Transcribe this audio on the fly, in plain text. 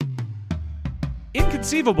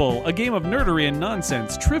Inconceivable, a game of nerdery and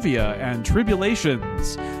nonsense, trivia and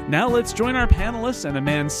tribulations. Now let's join our panelists and a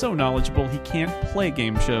man so knowledgeable he can't play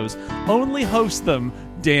game shows, only host them,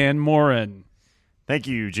 Dan Morin. Thank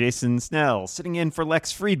you, Jason Snell, sitting in for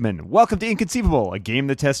Lex Friedman. Welcome to Inconceivable, a game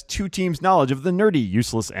that tests two teams' knowledge of the nerdy,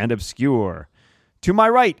 useless, and obscure. To my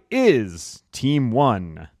right is Team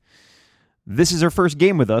 1. This is her first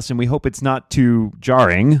game with us, and we hope it's not too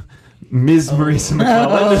jarring. Ms. Marisa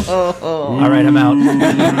McClellan. All right, I'm out.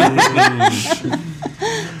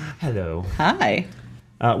 Hello. Hi.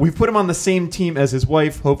 We've put him on the same team as his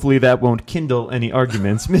wife. Hopefully that won't kindle any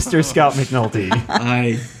arguments. Mr. Scott McNulty.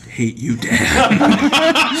 I hate you,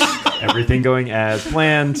 Dad. Everything going as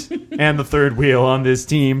planned. And the third wheel on this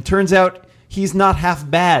team. Turns out he's not half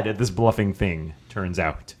bad at this bluffing thing. Turns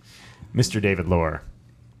out. Mr. David Lohr.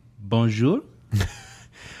 Bonjour.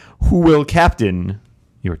 Who will captain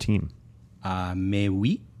your team? Mais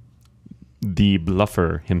oui. The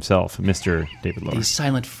bluffer himself, Mr. David Lohr. The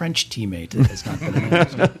silent French teammate has not been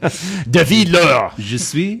announced. David Lohr. Je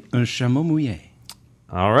suis un chameau mouillé.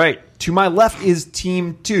 All right. To my left is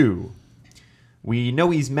Team 2. We know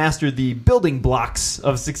he's mastered the building blocks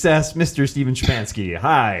of success, Mr. Steven Shapansky.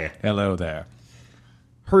 Hi. Hello there.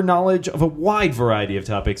 Her knowledge of a wide variety of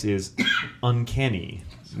topics is uncanny.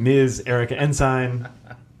 Ms. Erica Ensign.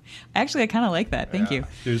 Actually, I kind of like that. Thank you.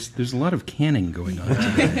 There's a lot of canning going on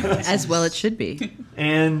today. As well it should be.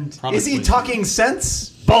 And is he talking sense?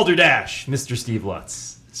 Balderdash, Mr. Steve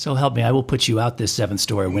Lutz. So help me, I will put you out this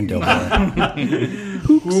 7-story window.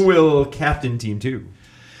 Who will captain Team 2?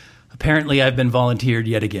 Apparently, I've been volunteered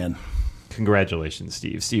yet again. Congratulations,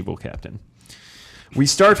 Steve. Steve will captain. We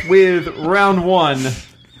start with round 1.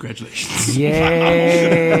 Congratulations.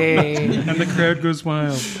 Yay! And the crowd goes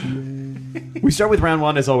wild. We start with round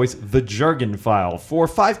 1, as always, the jargon file. For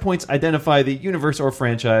 5 points, identify the universe or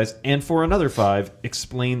franchise, and for another 5,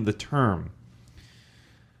 explain the term.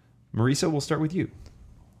 Marisa, we'll start with you.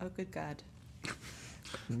 Oh, good God.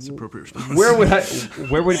 That's an appropriate response. Where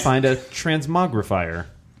would we find a transmogrifier?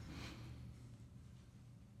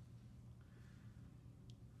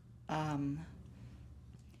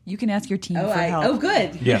 You can ask your team for help. Oh,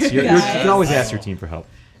 good. Yes, you can always ask your team for help.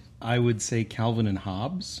 I would say Calvin and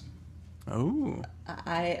Hobbes. Oh.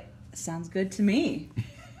 Sounds good to me.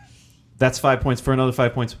 That's 5 points. For another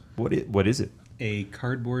 5 points, what is it? A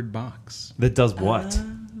cardboard box. That does what?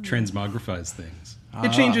 Transmogrifies things.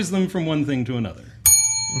 It changes them from one thing to another.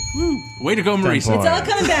 Way to go, Marisa. It's all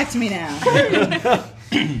coming back to me now.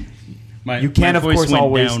 You can, of course,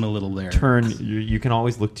 always down a little there. You can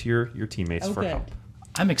always look to your teammates for help.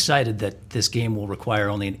 I'm excited that this game will require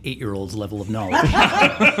only an 8-year-old's level of knowledge.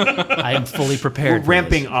 I am fully prepared. We're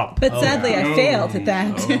ramping up. But sadly, I failed at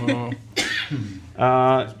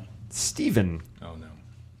that. Steven. Oh, no.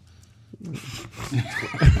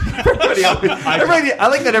 I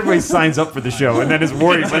like that everybody signs up for the show and then is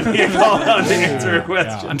worried when they call out to answer a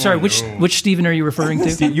question. I'm sorry, which Steven are you referring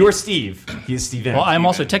to? You're Steve. He's Steven. Well, I'm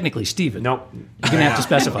also technically Steven. Nope. You're going to have to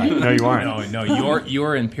specify. No, you aren't. No,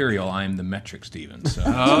 you're Imperial. I'm the metric Steven. So.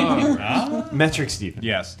 Metric Steven.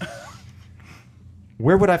 Yes.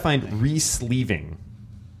 Where would I find re-sleeving?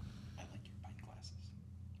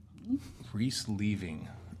 Re-sleeving.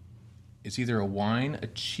 It's either a wine, a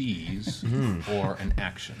cheese, or an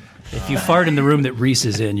action. If you fart in the room that Reese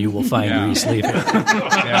is in, you will find Reese leaving.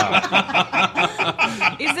 Yeah.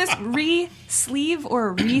 Is this re-sleeve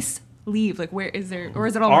or Reese leave? Like, where is there, or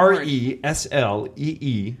is it all one word?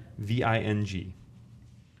 RESLEEVING.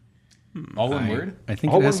 All one word? I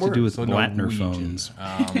think All it has one to do word. with So Blattner Norwegian. phones.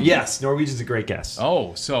 Yes, Norwegian's a great guess.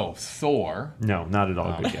 Oh, so Thor. No, not at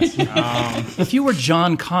all a good guess. If you were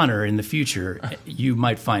John Connor in the future, you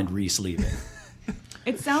might find Reese leaving.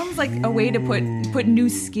 It sounds like a way to put new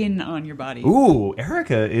skin on your body. Ooh,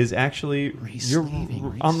 Erica is actually you're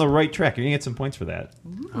Re-sleeving. on the right track. You're gonna get some points for that.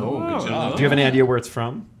 Oh, good job. Do you have any idea where it's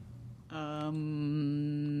from?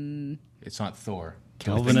 It's not Thor.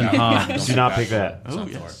 Calvin and Hobbes. Do not pick that. It's not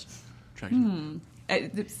Thor.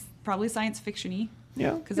 It's probably science fiction-y,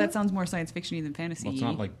 Yeah. because that sounds more science fiction-y than fantasy. Well, it's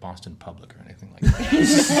not like Boston Public or anything like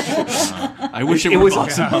that. I wish It was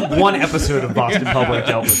one episode of Boston Public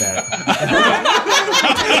dealt with that.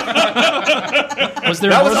 Was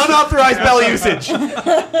there That more, was unauthorized bell usage.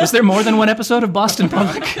 was there more than one episode of Boston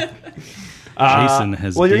Public? Jason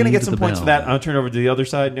has Well, you're going to get dinged some the points for bell. that. I'll turn over to the other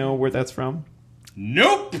side. Know where that's from?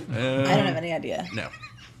 Nope. I don't have any idea. No.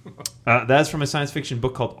 That's from a science fiction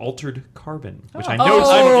book called Altered Carbon, which I know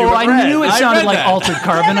some of you Oh, have I read. knew it I sounded read like that. Altered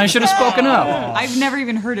Carbon. I should have spoken up. I've never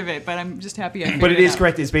even heard of it, but I'm just happy I figured But it is out.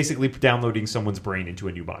 correct. It's basically downloading someone's brain into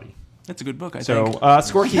a new body. That's a good book, I So, think.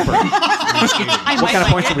 scorekeeper, I what might kind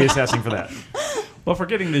of like points it. are we assessing for that? Well, for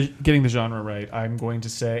getting the genre right, I'm going to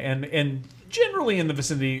say, and generally in the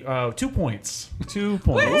vicinity, 2 points. 2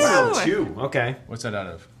 points. Wow, 2. Okay. What's that out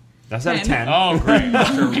of? That's out of 10. Oh, great.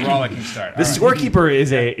 That's a rollicking start. The All right. scorekeeper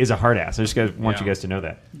is a hard ass. I just want you guys to know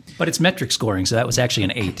that. But it's metric scoring, so that was actually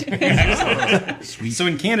an 8. So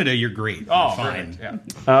in Canada, you're great. Oh, Fine.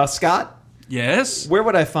 perfect. Yeah. Scott, Yes. where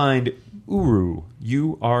would I find Uru?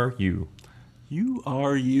 U-R-U. You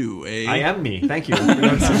are you. I am me. Thank you.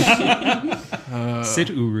 Sit,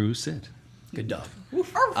 Uru, sit. Good dog.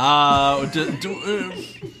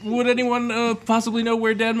 Would anyone possibly know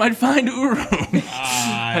where Dad might find Uru?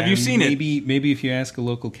 Have you seen it? Maybe if you ask a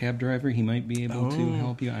local cab driver, he might be able to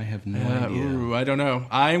help you. I have no idea. Uru, I don't know.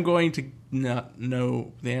 I'm going to not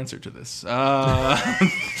know the answer to this. That's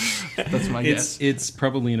my guess. It's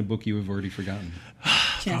probably in a book you have already forgotten.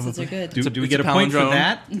 Chances are good. Do we It's get a point for palindrome.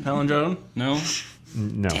 that? Palindrome? No?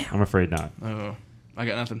 No, I'm afraid not. Oh, I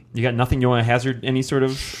got nothing. You got nothing you want to hazard? Any sort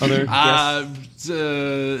of other guess?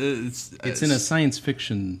 It's in a science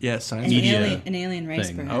fiction. Yeah, science media An alien race,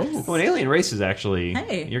 thing. perhaps. Oh, an alien race is actually.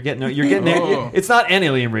 Hey. You're getting there. Oh. It's not an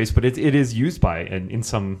alien race, but it is used by in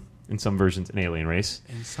some versions an alien race.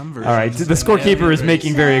 In some versions. All right, the scorekeeper is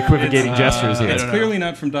making very equivocating gestures here. It's don't clearly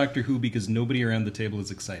not from Doctor Who because nobody around the table is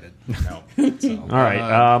excited. No. So. All right,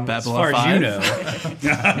 As Babylon far as 5. you know.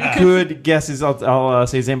 good guesses. I'll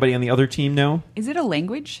say. Does anybody on the other team know? Is it a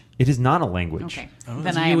language? It is not a language. Okay. Oh,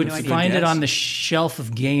 Then So I you have would no idea. find it guess. on the shelf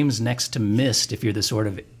of games next to Myst if you're the sort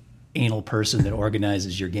of anal person that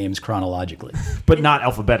organizes your games chronologically. But not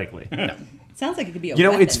alphabetically. Sounds like it could be a You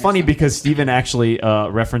know, weapon it's or funny something. because Steven actually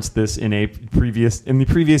referenced this in the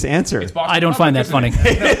previous answer. It's Boston I don't find that Public, funny.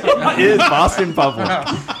 isn't it? It is Boston Public.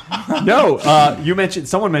 No,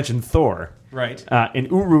 someone mentioned Thor. Right. And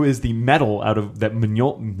Uru is the metal out of that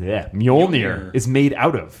Mjolnir is made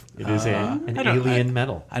out of. It is an alien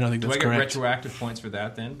metal. I don't think Do that's I get correct. retroactive points for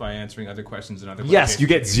that then by answering other questions and other Yes, you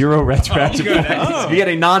get 0 retroactive points. You get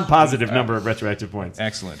a non-positive number of retroactive points.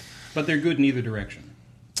 Excellent. But they're good in either direction.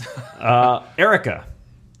 Erica,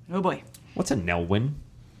 Oh boy. what's a Nelwyn?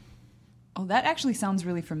 Oh, that actually sounds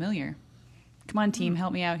really familiar. Come on, team,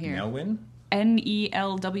 help me out here. Nelwyn?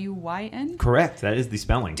 Nelwyn? Correct. That is the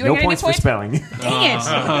spelling. Do I No get any points for points? spelling. Dang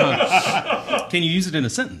it! Can you use it in a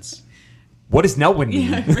sentence? What does Nelwyn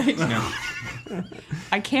mean? Yeah, right.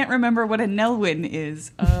 I can't remember what a Nelwyn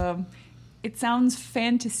is. It sounds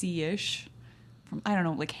fantasy-ish. From, I don't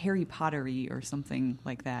know, like Harry Pottery or something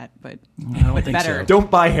like that, but I don't with think better. so.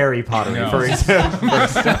 Don't buy Harry Potter, No. for example.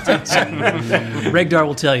 Regdar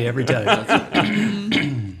will tell you every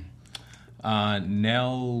time.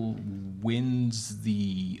 Nell wins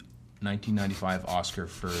the 1995 Oscar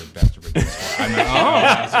for Best Original Score. I'm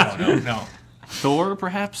not no. Thor,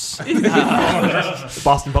 perhaps?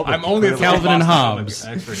 Boston Public. I'm only a Calvin and Boston Hobbes.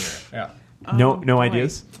 Public expert here. Yeah. No boy.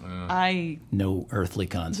 ideas? No earthly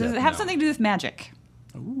Does concept. it have something to do with magic?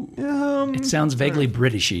 It sounds vaguely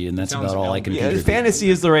Britishy, and that's Sounds about all I can Yeah, contribute. fantasy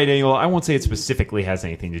is the right angle. I won't say it specifically has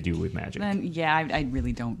anything to do with magic. Then, yeah, I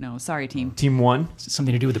really don't know. Sorry, team. Team 1.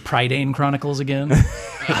 Something to do with the Prydain Chronicles again?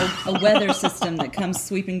 A weather system that comes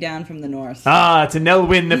sweeping down from the north. Ah, it's a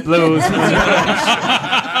Nelwyn that blows.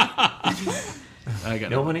 I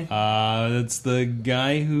got No it. money? That's the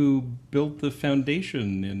guy who built the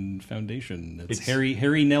foundation in Foundation. It's It's-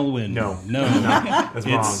 Harry Nelwyn. No. That's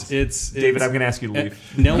wrong. It's David, I'm going to ask you to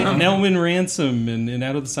leave. Nelwyn Ransom and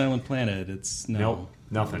Out of the Silent Planet. It's no. Nope,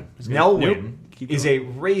 nothing. Nelwyn is a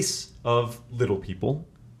race of little people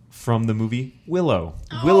from the movie Willow.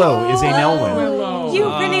 Willow is a Nelwyn. You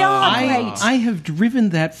really are great. I have driven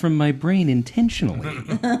that from my brain intentionally.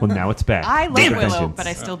 Well, now it's back. I love Damn Willow, vengeance. but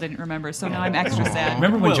I still didn't remember, so now I'm extra sad.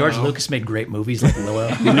 Remember when George Lucas made great movies like Willow?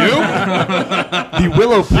 The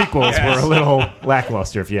Willow prequels were a little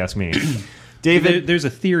lackluster, if you ask me. David, There's a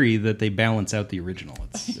theory that they balance out the original.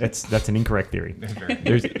 that's an incorrect theory.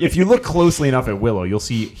 If you look closely enough at Willow, you'll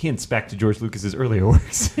see hints back to George Lucas's earlier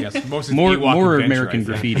works. Yes, most of More Ewok Adventure, American I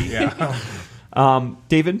think. graffiti. Yeah.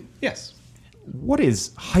 David, Yes. what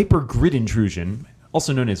is hypergrid intrusion,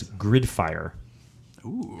 also known as grid fire?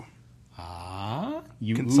 Ooh.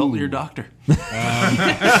 You Consult your doctor.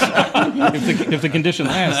 If the condition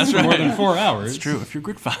lasts for more than 4 hours, It's true. If you're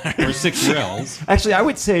grid fire. or 6 rails. Actually, I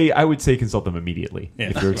would say consult them immediately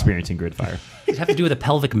if you're experiencing grid fire. Does it have to do with a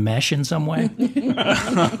pelvic mesh in some way?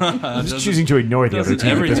 I'm just choosing to ignore the other does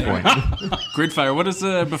team at this everything. point. Grid fire. What is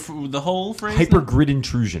the whole phrase? Hypergrid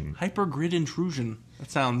intrusion. Hypergrid intrusion. That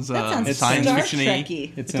sounds, sounds science Star fiction-y.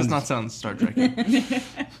 Trek-y. It does not sound Star Trek-y.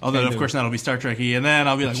 Although, of course, that'll be Star Trek-y, and then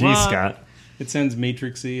I'll be like, Jeez, what? Scott. It sounds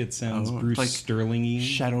Matrixy. It sounds Bruce like Sterling-y.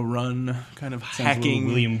 Shadowrun, kind of Sounds a hacking. little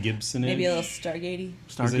William Gibson. Maybe a little Stargatey.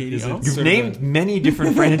 Stargate. Is it You've sort of named many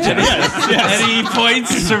different franchises. Any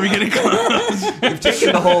points? Are we getting close? You've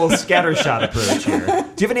taken the whole scattershot approach here.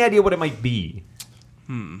 Do you have any idea what it might be?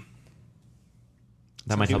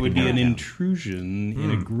 That might It help would you be narrow an it down. intrusion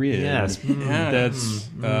in a grid. Yes. That's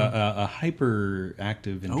a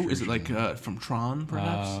hyperactive intrusion. Oh, is it like from Tron,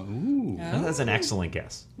 perhaps? Ooh. That's an excellent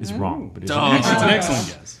guess. It's wrong, but it's Oh. an excellent That's an guess.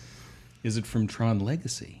 excellent guess. Is it from Tron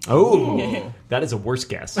Legacy? Oh, that is a worse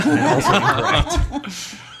guess. And also incorrect.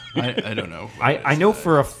 I don't know. I know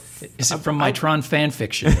for a Is it from my Tron fan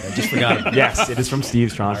fiction? I just forgot about it. yes, it is from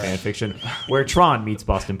Steve's Tron fan fiction, where Tron meets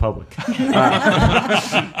Boston Public.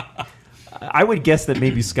 I would guess that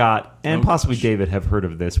maybe Scott and possibly David have heard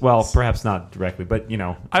of this. Well, perhaps not directly, but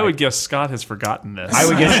I would guess Scott has forgotten this. I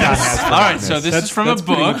would guess Scott has. All right, so this is from a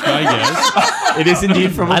book. I guess. It is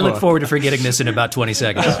indeed from a I book. look forward to forgetting this in about 20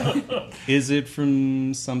 seconds. Is it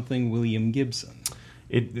from something William Gibson?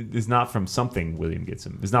 It is not from something William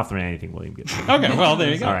Gibson. It's not from anything William Gibson. Okay, well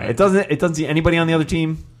there you go. All right, it doesn't. See anybody on the other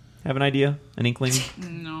team have an idea, an inkling?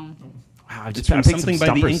 No. Wow, I just It's from I picked something some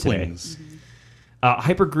by the stumpers today. Inklings.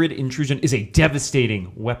 Hypergrid intrusion is a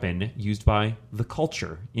devastating weapon used by the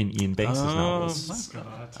Culture in Ian Banks' novels.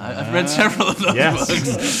 I've read several of those Yes.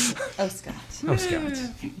 books. Oh, Scott. Oh, Scott.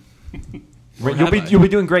 Right, you'll be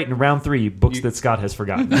doing great in round 3. Books that Scott has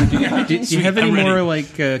forgotten. Do you have any I'm ready. more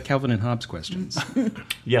like Calvin and Hobbes questions?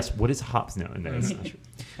 Yes. What is Hobbes? No, that's not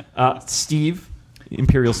true. Steve,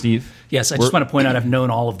 Imperial Steve. Yes, I just want to point out I've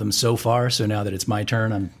known all of them so far, so now that it's my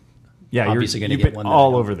turn, I'm Yeah, obviously going to you've get been one. that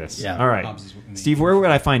all I over don't- this. Yeah. All right, Hobbes is what we need. Steve. Where would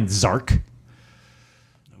I find Zark?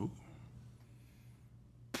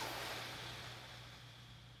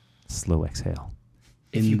 Slow exhale.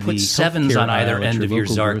 If In you put the sevens healthcare on either aisle at end your of your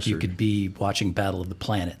local Zark, grocery. you could be watching Battle of the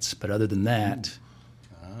Planets. But other than that,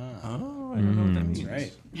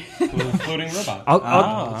 Right. Little floating robot.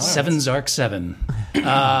 I'll, 7 Zark 7.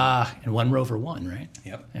 And 1 Rover 1, right?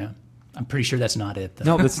 Yep. Yeah. I'm pretty sure that's not it, though.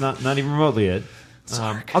 no, that's not even remotely it.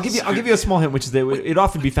 I'll give you a small hint, which is that it'd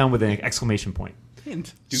often be found with an exclamation point.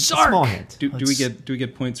 Hint. A small hint. Do we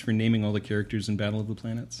get points for naming all the characters in Battle of the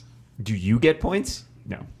Planets? Do you get points?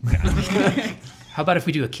 No. How about if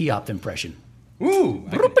we do a Keop impression? Ooh.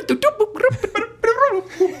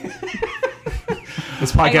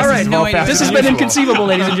 This podcast All right, is no, evolved faster This has than been usual. Inconceivable,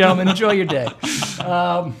 ladies and gentlemen. Enjoy your day.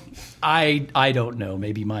 I don't know.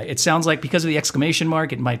 Maybe it sounds like because of the exclamation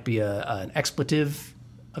mark, it might be an expletive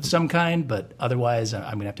of some kind, but otherwise, I'm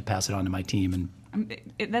going to have to pass it on to my team. And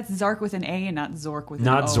That's Zark with an A and not Zork with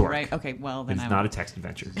Not an O, Zork. right? Okay, well then It's I not a won't. text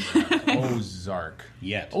adventure. Ozark.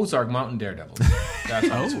 Yet. Ozark Mountain Daredevils.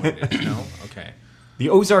 That's what it is. No? Okay. The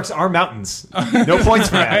Ozarks are mountains. No points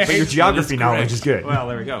for that, but your geography knowledge is good. Well,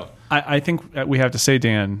 there we go. I think we have to say,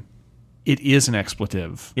 Dan, it is an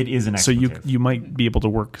expletive. It is an So expletive. you might be able to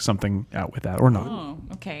work something out with that or not. Oh,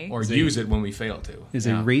 okay. Or use it when we fail to. Is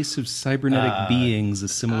Yeah. a race of cybernetic beings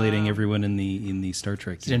assimilating everyone in the Star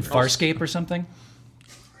Trek is it in universe. Farscape or something?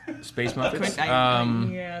 Space Muppets?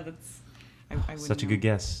 Yeah, that's. I wouldn't Such a know. good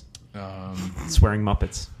guess. Swearing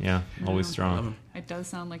Muppets. Yeah, always strong. It does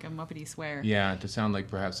sound like a Muppety swear. Yeah, to sound like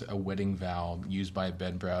perhaps a wedding vow used by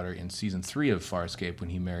Ben Browder in season 3 of Farscape when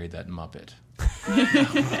he married that Muppet.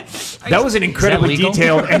 That was an incredibly legal?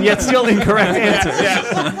 detailed and yet still incorrect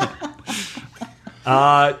answer.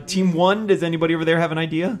 Team 1, does anybody over there have an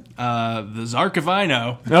idea? The Zark if I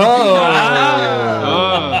know.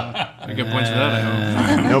 I get points for that, I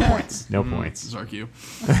hope. No points. No points. Zark you.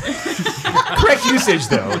 Correct usage,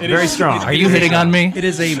 though. Very strong. Are you hitting on me? It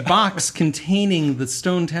is a box containing the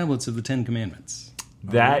stone tablets of the Ten Commandments.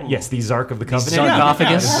 That, yes, the Zark of the Covenant.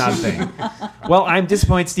 sarcophagus? It's not a thing. Well, I'm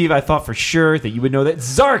disappointed, Steve. I thought for sure that you would know that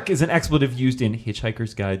Zark is an expletive used in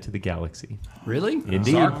Hitchhiker's Guide to the Galaxy. Really?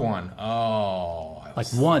 Indeed. Zark one. Oh. I Like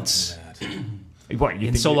was once. What, you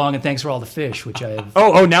In think so you- long, and thanks for all the fish, which I have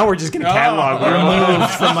Oh, now we're just going to catalog.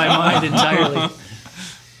 removed from my mind entirely.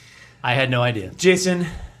 I had no idea. Jason,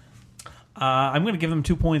 I'm going to give them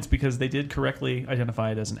 2 points because they did correctly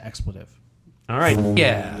identify it as an expletive. all right.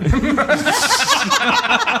 Yeah.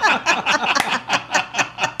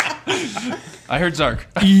 I heard Zark.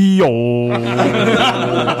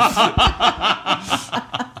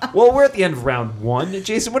 Well, we're at the end of round 1.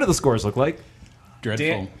 Jason, what do the scores look like?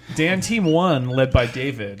 Dreadful. Dan Team 1, led by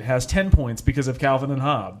David, has 10 points because of Calvin and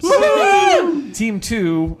Hobbes. Team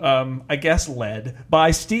 2, I guess led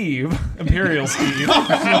by Steve, Imperial Steve,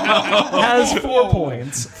 has 4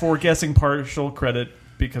 points for guessing partial credit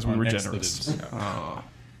because we were generous. Expletives.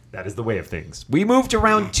 That is the way of things. We move to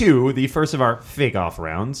round 2, the first of our fake-off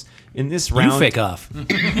rounds. In this round... You fake off. You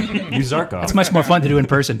Zarkov. It's much more fun to do in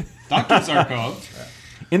person. Dr. Zarkov.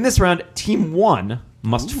 In this round, Team 1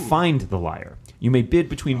 must find the liar. You may bid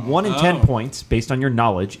between 1 and 10 points based on your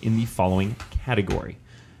knowledge in the following category.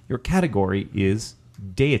 Your category is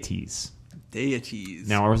deities. Deities.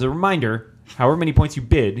 Now, as a reminder, however many points you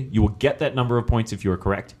bid, you will get that number of points if you are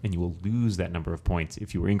correct, and you will lose that number of points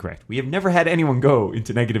if you are incorrect. We have never had anyone go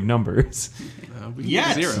into negative numbers We can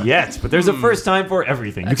get zero. yet, but there's a first time for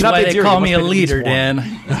everything. That's you cannot why bid they zero, call you me a must bid at least leader, one.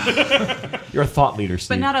 Dan. You're a thought leader, Steve.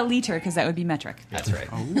 But not a liter, because that would be metric. That's right.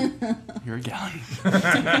 You're a gallon.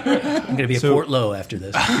 I'm going to be a quart low after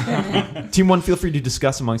this. Team 1, feel free to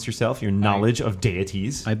discuss amongst yourself your knowledge of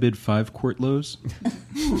deities. I bid 5 quart lows.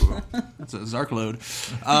 That's a Zark load.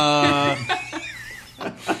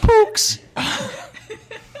 Pokes.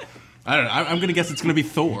 I don't know. I'm going to guess it's going to be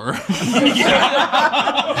Thor.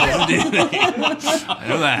 I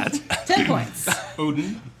know that. 10 points.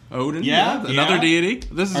 Odin. Odin. Yeah, Another yeah. deity.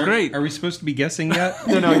 This is great. Are we supposed to be guessing yet?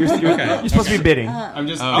 No, you're supposed to be bidding. I'm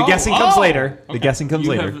just. The guessing comes later. The guessing comes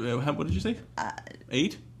You later. have, what did you say?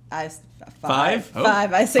 8? Five. Oh.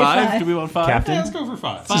 Five. I say five. Do we want 5? Captain? Let's go for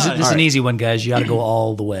 5. This is an easy one, guys. You got to go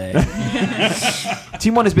all the way.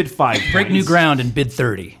 Team 1 has bid 5 Break new points. ground and bid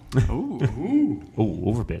 30. Oh,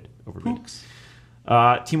 overbid.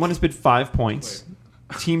 Team 1 has bid 5 points.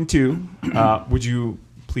 Team 2, would you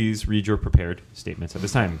please read your prepared statements at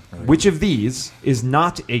this time? Which of these is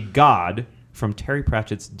not a god from Terry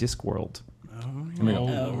Pratchett's Discworld?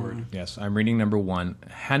 Lord. Yes, I'm reading number 1.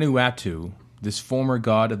 Hanuatu, this former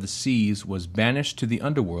god of the seas, was banished to the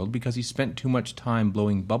underworld because he spent too much time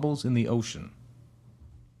blowing bubbles in the ocean.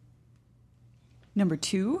 Number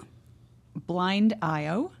 2, Blind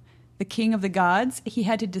Io. The king of the gods, he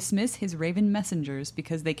had to dismiss his raven messengers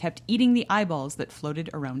because they kept eating the eyeballs that floated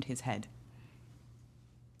around his head.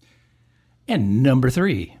 And number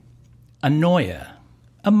 3, Anoia,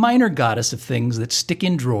 a minor goddess of things that stick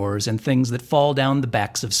in drawers and things that fall down the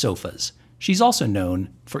backs of sofas. She's also known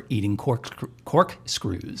for eating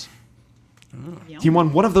corkscrews. Team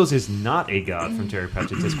 1, one of those is not a god from Terry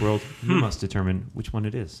Pratchett's Discworld. You must determine which one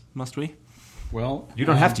it is. Must we? Well, You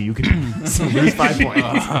don't have to. You can lose 5 points.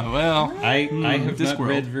 Well, I have not Discworld.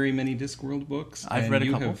 read very many Discworld books. I've and read a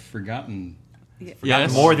you couple. have forgotten.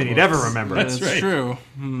 yes. More than you'd ever remember. That's right. true.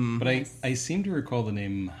 But I seem to recall the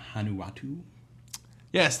name Hanuatu.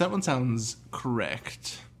 Yes, that one sounds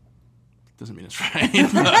correct. Doesn't mean it's right. It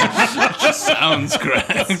just sounds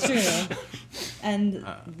correct. It's true. And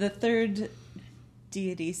the third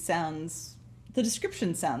deity sounds... The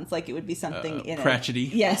description sounds like it would be something in it. Pratchett-y.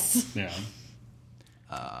 Yes. Yeah.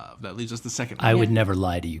 That leaves us the second one. I would never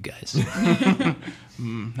lie to you guys.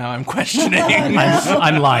 Now I'm questioning.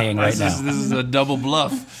 I'm lying right This now. is a double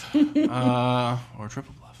bluff. Or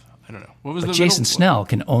triple bluff. I don't know. What was But the Jason middle? Snell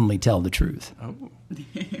can only tell the truth.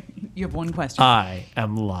 You have one question. I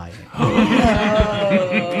am lying.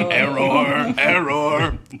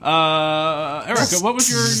 Error. Erica, what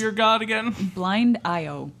was your god again? Blind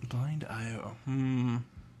Io. Blind Io.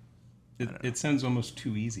 It sounds almost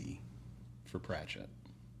too easy for Pratchett.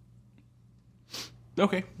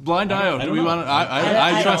 Okay, Blind Io. I Do don't we know. want to?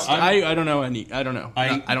 I trust. I'm- I don't know any. I don't know.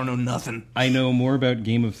 I- I don't know nothing. I know more about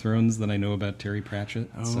Game of Thrones than I know about Terry Pratchett.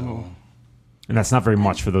 So And that's not very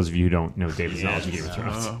much for those of you who don't know David's knowledge of Game of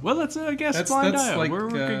Thrones. Well, let's guess. That's Blind Io. like We're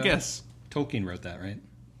good guess. Tolkien wrote that, right?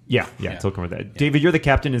 Yeah, Tolkien with that. David, you're the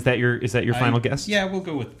captain. Is that your final guess? Yeah, we'll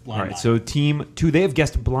go with Blind All right, Eye. so Team 2, they have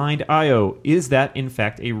guessed Blind Io. Is that, in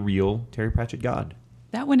fact, a real Terry Pratchett god?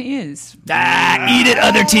 That one is. Eat it,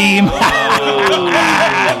 other team.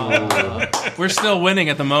 We're still winning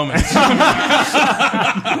at the moment.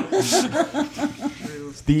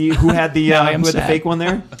 Who had the I am sad. fake one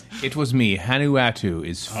there? It was me. Hanuatu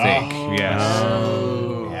is fake.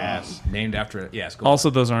 Yes. Yes. Named after it. Yes. Go Also,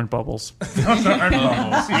 those aren't bubbles.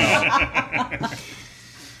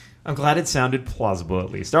 I'm glad it sounded plausible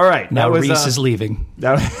at least. All right. Now that was, Reese is leaving.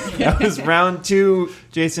 that was round 2.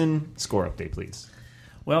 Jason, score update, please.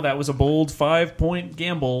 Well, that was a bold 5-point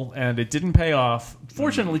gamble, and it didn't pay off.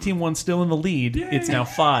 Fortunately, Team 1's still in the lead. It's now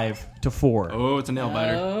 5-4. Oh, it's a nail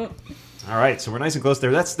biter. All right, so we're nice and close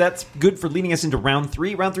there. That's good for leading us into round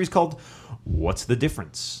 3. Round 3 is called What's the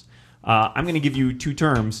Difference? I'm going to give you 2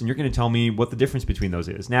 terms, and you're going to tell me what the difference between those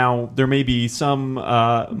is. Now, there may be some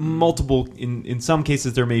multiple... In some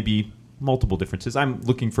cases, there may be multiple differences. I'm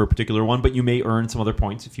looking for a particular one, but you may earn some other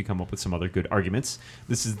points if you come up with some other good arguments.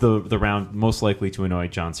 This is the round most likely to annoy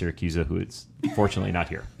John Siracusa, who is fortunately not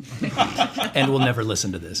here. And we'll never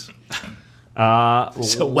listen to this.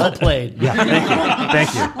 So Well played. Yeah,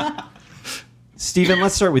 thank you. Steven,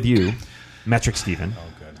 let's start with you. Metric Steven. Oh,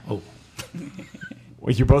 good. Oh,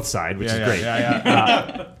 Well, you're both side, which is great.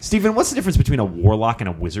 Yeah. Steven, what's the difference between a warlock and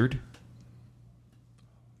a wizard?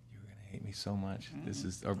 You're gonna hate me so much. This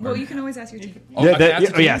is. Well, you can always ask your team.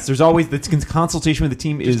 Yes, there's always the consultation with the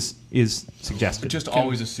team is suggested. Just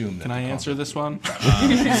always assume that. Can I answer this one?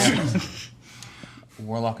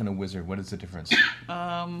 Warlock and a wizard. What is the difference?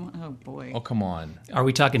 Oh boy. Oh, come on. are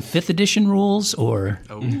we talking 5th edition rules or?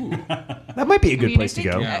 That might be a good I place to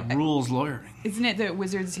think, go. Rules lawyering. Isn't it that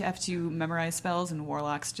wizards have to memorize spells and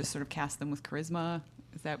warlocks just sort of cast them with charisma?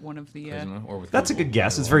 Is that one of the? Charisma or with That's a good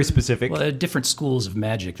guess. It's very specific. Well, there are different schools of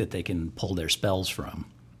magic that they can pull their spells from,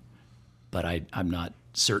 but I'm not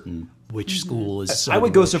certain which school is. I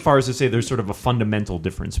would go so far as to say there's sort of a fundamental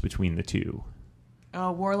difference between the two.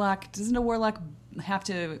 Warlock. Doesn't a warlock have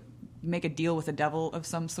to make a deal with a devil of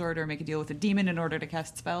some sort, or make a deal with a demon in order to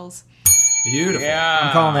cast spells? Beautiful. Yeah.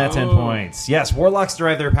 I'm calling that 10 points. Yes, warlocks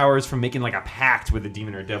derive their powers from making like a pact with a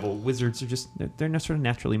demon or devil. Wizards are just, they're not sort of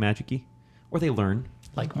naturally magic-y. Or they learn.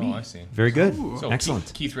 Like Oh, me. I see. Very good. So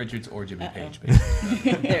Excellent. Keith Richards or Jimmy Page.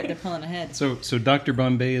 Basically. they're pulling ahead. So Dr.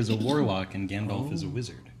 Bombay is a warlock and Gandalf is a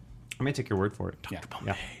wizard. I may take your word for it. Dr.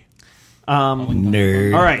 Yeah.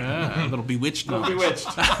 Nerd. All right. Little bewitched.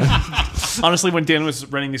 Honestly, when Dan was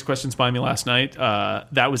running these questions by me last night,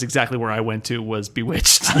 that was exactly where I went to, was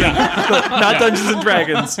Bewitched. Not Dungeons and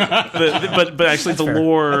Dragons, but actually the fair.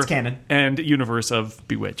 lore That's canon. and universe of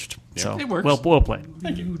Bewitched. So It works. well played.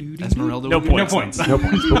 Esmeralda. No would be points. next. No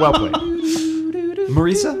points, but well played.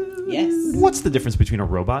 Marisa, Yes. what's the difference between a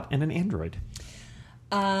robot and an android?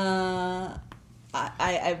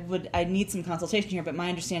 I need some consultation here, but my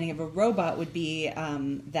understanding of a robot would be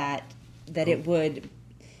that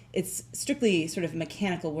it's strictly sort of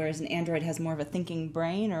mechanical, whereas an android has more of a thinking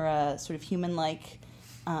brain or a sort of human-like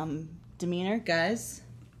demeanor. Guys,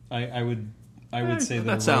 I would say that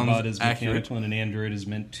that a sounds robot is accurate. mechanical and an android is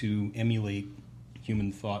meant to emulate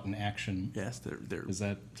human thought and action. Yes, they're Is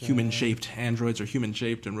that human-shaped. Androids are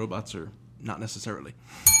human-shaped, and robots are not necessarily.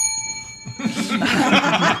 You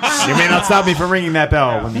may not stop me from ringing that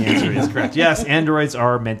bell when the answer is correct. Yes, androids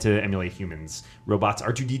are meant to emulate humans. Robots.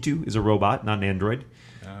 R2-D2 is a robot, not an android.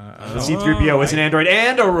 C-3PO is an android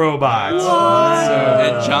and a robot.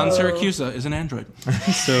 And John Siracusa is an android.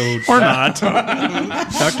 so? Or not.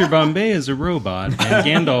 Dr. Bombay is a robot and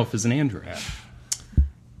Gandalf is an android.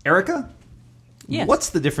 Erica, Yes. what's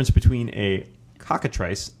the difference between a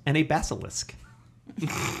cockatrice and a basilisk?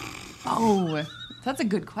 Oh, that's a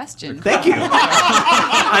good question. Thank you.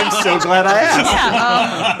 I'm so glad I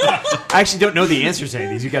asked. I actually don't know the answers to any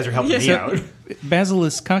of these. You guys are helping me out.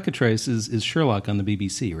 Basilisk Cockatrice is Sherlock on the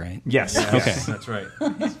BBC, right? Yes. Okay. That's right.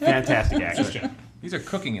 Fantastic accent. These are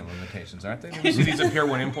cooking limitations, aren't they? Did we see these at Pier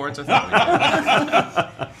 1 Imports? I thought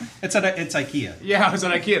we did. It's IKEA. Yeah, I was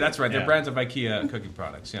at IKEA. That's right. They're Yeah. brands of IKEA cooking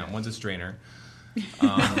products. Yeah, one's a strainer.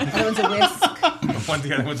 that one's a whisk.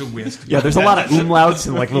 The other one's a whisk. Yeah, there's a lot of umlauts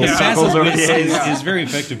and like little circles over the Basilisk A's. is very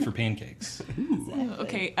effective for pancakes.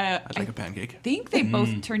 Okay, I'd like a pancake. I think they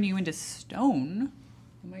both turn you into stone.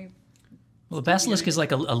 Am I? Well, the basilisk is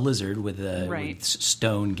like a lizard with a Right. with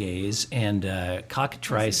stone gaze, and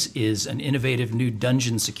cockatrice is an innovative new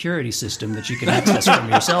dungeon security system that you can access from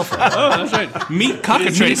your cell phone. Oh, that's right. Meet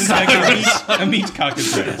Cockatrice. A meat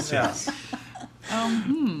cockatrice. Yes.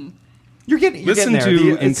 You're getting Listen there.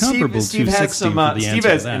 to The- Incomparable Steve has 260 some. for the Steve answer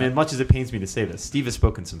has, to that. and as much as it pains me to say this, Steve has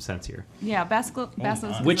spoken some sense here. Yeah, basilisk.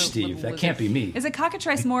 is Which a Steve? little That can't be lizard. me. Is a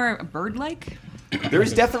cockatrice more bird-like? There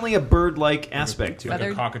is definitely a bird-like aspect to it. Like a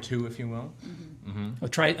Feathered. cockatoo, if you will. Oh,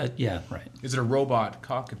 try yeah, right. Is it a robot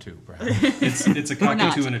cockatoo, perhaps? It's a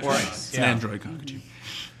cockatoo and a Or- trice. It's an android cockatoo.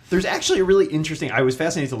 There's actually a really interesting. I was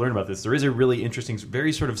fascinated to learn about this. There is a really interesting,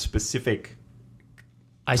 very sort of specific.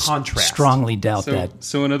 I Contrast. strongly doubt that.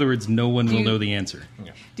 So in other words, no one will you- know the answer.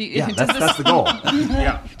 Do you, Yeah, does that's the goal.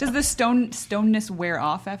 Does the stoneness wear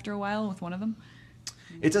off after a while with one of them?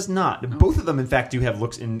 It does not. Both of them, in fact, do have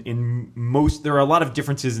looks in most. There are a lot of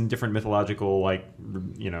differences in different mythological,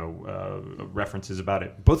 references about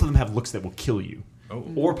it. Both of them have looks that will kill you,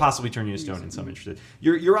 or possibly turn you to stone in some instances.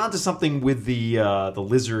 You're onto something with the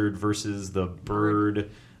lizard versus the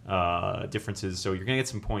bird differences. So you're gonna get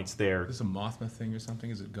some points there. Is this a Mothma thing or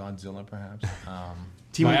something? Is it Godzilla, perhaps?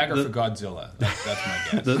 Team- Viagra for Godzilla. That's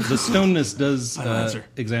my guess. The stoneness does answer.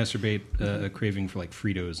 exacerbate a craving for like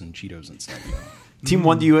Fritos and Cheetos and stuff. Team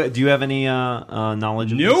one, do you have any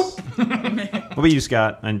knowledge of this? What about you,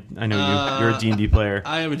 Scott? I know you're a D&D player.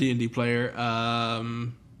 I am a D&D player,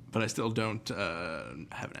 but I still don't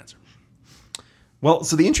have an answer. Well,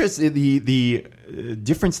 so the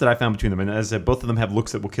difference that I found between them, and as I said, both of them have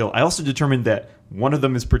looks that will kill. I also determined that one of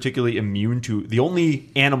them is particularly immune to, the only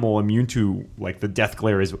animal immune to like the death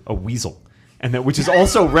glare is a weasel. And that, which is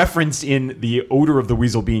also referenced in the odor of the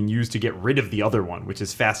weasel being used to get rid of the other one, which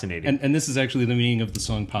is fascinating. And this is actually the meaning of the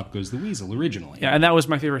song "Pop Goes the Weasel" originally. Yeah, and that was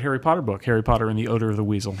my favorite Harry Potter book, Harry Potter and the Odor of the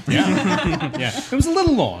Weasel. Yeah, it was a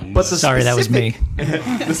little long. But the Sorry, that was me.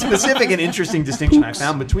 The specific and interesting distinction I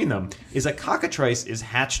found between them is a cockatrice is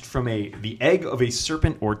hatched from the egg of a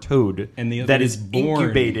serpent or toad, And the other that is is born.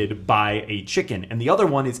 incubated by a chicken, and the other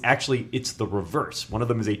one is actually it's the reverse. One of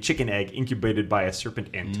them is a chicken egg incubated by a serpent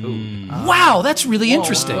and toad. Wow, that's really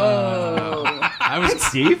interesting.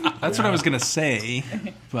 Steve, That's what I was gonna say,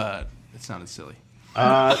 but it sounded silly.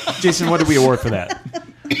 Jason, what did we award for that?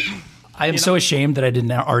 I am so ashamed that I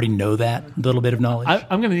didn't already know that little bit of knowledge.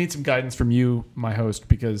 I'm going to need some guidance from you, my host,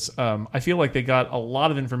 because I feel like they got a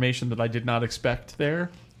lot of information that I did not expect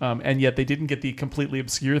there, and yet they didn't get the completely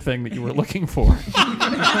obscure thing that you were looking for.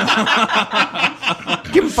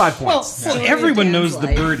 Give him 5 points. Well, so Everyone Dan's knows the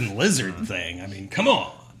life. bird and lizard thing. I mean, come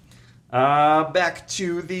on. Back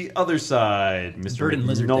to the other side, Mr. Bird and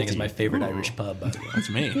Lizard thing is McNulty. my favorite Irish pub, by the way. That's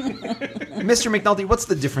me. Mr. McNulty, what's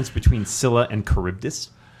the difference between Scylla and Charybdis?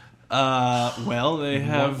 Well, they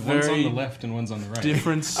have One's on very the left and one's on the right.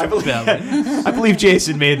 different spellings. I believe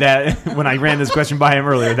Jason made that when I ran this question by him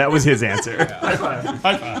earlier. That was his answer. High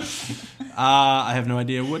five. I have no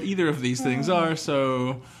idea what either of these things are.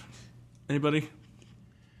 So, anybody?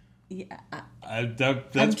 Yeah, That's I'm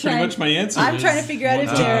pretty trying- much my answer. I'm is trying to figure out if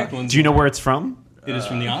one's on the they're- left, one's Do you know on the where it's from? right. It is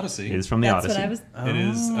from the Odyssey. It is from the that's Odyssey. what I was. It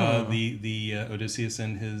is the Odysseus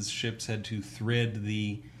and his ships had to thread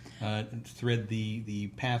the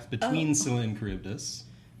path between Scylla and Charybdis.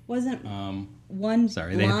 Wasn't one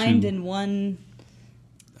sorry, they had blind two- and one?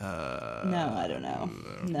 No, I don't know.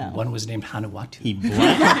 No. One was named Hanuatu. He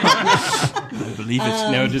I believe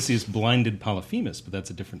it's now Odysseus blinded Polyphemus, but that's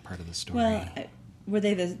a different part of the story. Well, were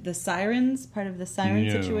they the sirens? Part of the siren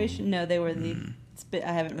No. situation? No, they were the. I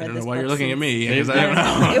haven't read I don't this know why book you're looking at since- me They- because I don't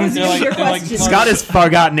know. It was They're like- your they're like question. Scott has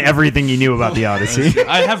forgotten everything you knew about the Odyssey.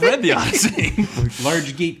 I have read the Odyssey.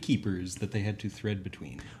 large gatekeepers that they had to thread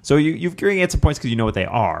between. So you've given some points because you know what they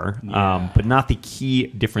are, but not the key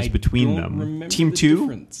difference between don't them. remember Team the 2,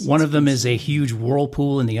 difference. One of them is a huge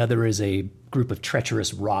whirlpool, and the other is a group of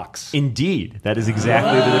treacherous rocks. indeed, that is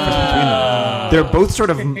exactly the difference between them.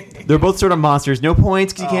 They're both sort of monsters. No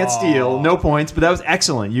points because you can't steal. No points, but that was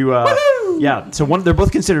excellent. You, yeah. So they're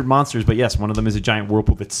both considered monsters, but yes, one of them is a giant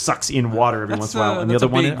whirlpool that sucks in water every once in a while, and the that's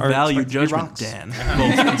other a big one are value expected to be judgment, rocks. Dan.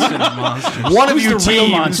 Both considered monsters. One of Who's you the real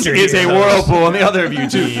teams monster is a here? whirlpool, and the other of you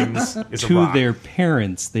teams is a To rock. their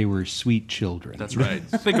parents, they were sweet children. That's right.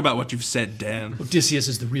 Think about what you've said, Dan. Odysseus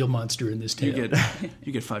is the real monster in this tale.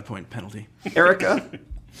 You get 5-point penalty. Erica.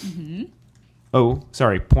 Oh,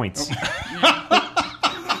 sorry, points.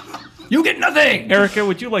 You get nothing! Erica,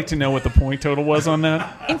 would you like to know what the point total was on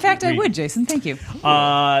that? In fact, I would, Jason. Thank you.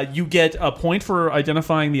 You get a point for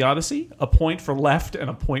identifying the Odyssey, a point for left, and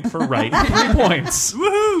a point for right. 3 points.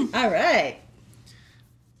 All right.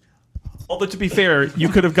 Although, to be fair, you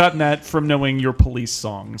could have gotten that from knowing your police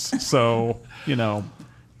songs. So,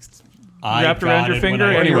 I wrapped around got your it finger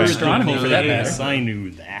when I anyway. was Astronomy, for that police. matter. I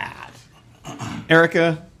knew that.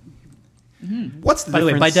 Erica, what's the By the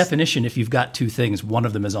way, difference? by definition, if you've got two things, one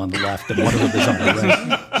of them is on the left and one of them is on the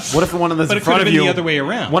right. What if one of them's But in it could front have of been you? the other way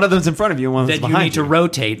around. One of them's in front of you, and one of them's Then you behind need to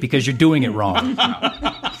rotate because you're doing it wrong.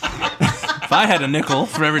 If I had a nickel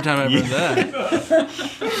for every time I read that,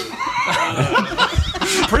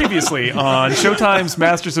 Previously on Showtime's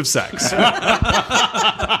Masters of Sex.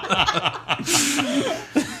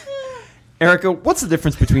 Erica, what's the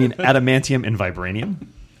difference between adamantium and vibranium?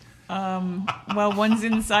 Well, one's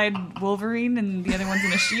inside Wolverine and the other one's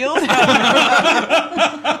in a shield.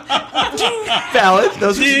 Valid.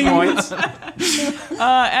 Those are some points.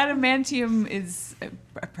 Adamantium is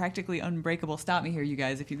practically unbreakable. Stop me here, you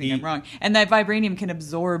guys, if you think I'm wrong. And that vibranium can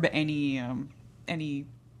absorb any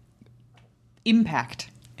impact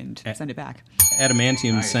and send it back.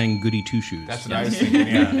 Adamantium sang Goody Two Shoes. That's what I was thinking.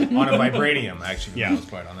 Yeah, on a vibranium actually. Yeah, was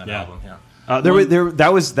part on that album. Yeah. That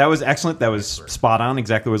was excellent. That was spot on.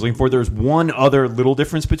 Exactly what I was looking for. There's one other little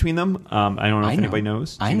difference between them. I don't know if anybody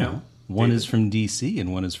knows. I know. One is from DC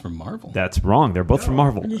and one is from Marvel. That's wrong. They're both from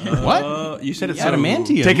Marvel. What? You said it's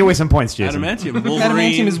Adamantium. Take away some points, Jason. Adamantium. Wolverine.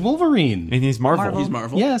 Adamantium is Wolverine. And he's Marvel. He's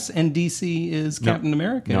Marvel. Yes, and DC is Captain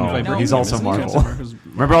America. No, and Vibranium. he's also Isn't he? Marvel. Captain America's-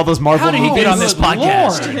 Remember all those Marvel How did he movies? get on this Good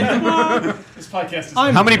podcast? Lord. This podcast is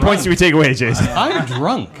I'm How many drunk. points do we take away, Jason? I'm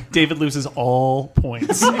drunk. David loses all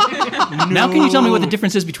points. Now can you tell me what the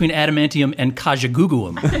difference is between adamantium and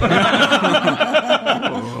kajaguguum?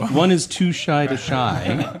 One is too shy to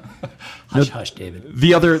shy. Hush, hush, David.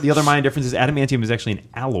 The other minor difference is adamantium is actually an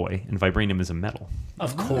alloy and vibranium is a metal.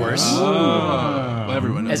 Of course. Well,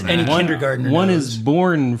 everyone knows As any that. kindergartner One knows. is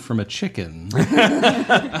born from a chicken.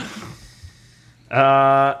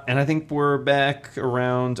 And I think we're back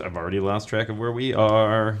around. I've already lost track of where we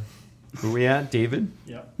are. Who are we at, David?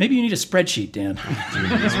 Maybe you need a spreadsheet, Dan.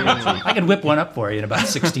 I can whip one up for you in about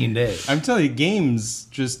 16 days. I'm telling you, games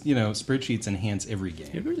just, spreadsheets enhance every game.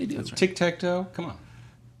 They really do. Tic-tac-toe, come on.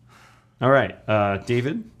 All right,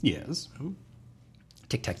 David. Yes.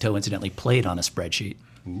 Tic-tac-toe incidentally played on a spreadsheet.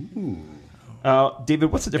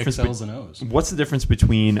 David, what's the difference? X's and O's. What's the difference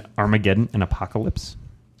between Armageddon and Apocalypse?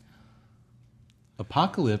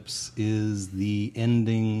 Apocalypse is the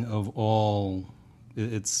ending of all.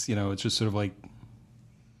 It's it's just sort of like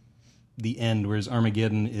the end, whereas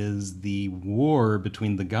Armageddon is the war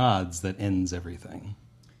between the gods that ends everything.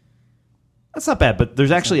 That's not bad, but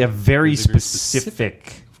there's actually a very There's a very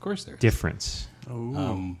specific Of course, there. difference.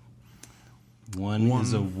 One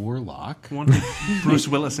is a warlock. One with Bruce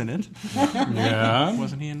Willis in it. Yeah.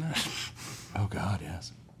 Wasn't he in that? Oh God,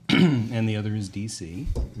 yes. And the other is DC.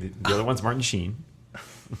 The other one's Martin Sheen.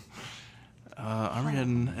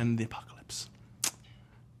 Armageddon and the Apocalypse.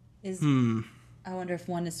 I wonder if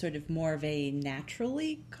one is sort of more of a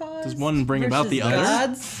naturally caused. Does one bring about the versus other?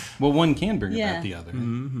 gods? Well, one can bring Yeah. about the other.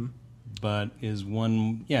 Mm-hmm. But is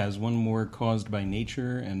one more caused by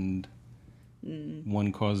nature and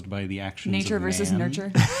one caused by the actions Nature of versus man?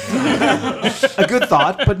 nurture. A good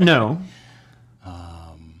thought, but no.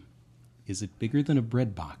 Is it bigger than a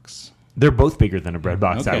bread box? They're both bigger than a bread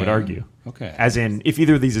box, I Okay. would argue. Okay. As in, if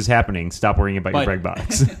either of these is happening, stop worrying about your But- bread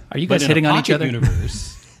box. Are you But guys in hitting a on each pocket other?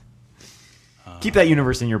 universe, Keep that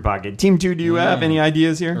universe in your pocket. Team 2, do you have any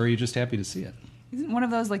ideas or here? are you just happy to see it? Isn't one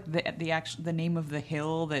of those like the name of the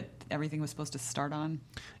hill that everything was supposed to start on?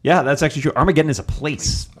 Yeah, that's actually true. Armageddon is a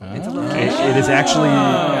place. It's a little. It is actually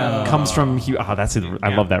comes from. That's it.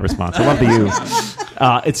 I love that response. I love the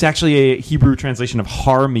you. It's actually a Hebrew translation of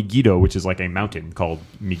Har Megiddo, which is like a mountain called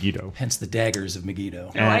Megiddo. Hence the daggers of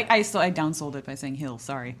Megiddo. No, I downsold it by saying hill.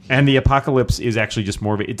 Sorry. And the apocalypse is actually just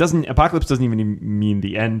more of it. Apocalypse doesn't even mean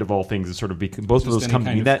the end of all things. It's sort of both of Just those any come to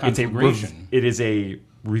kind mean of that. conflagration. It is a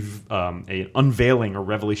unveiling or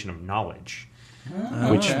revelation of knowledge,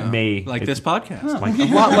 which may Like this podcast. like a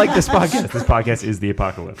lot like this podcast. This podcast is the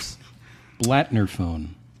apocalypse. Blattner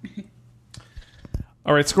phone.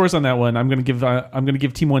 All right, scores on that one. I'm going to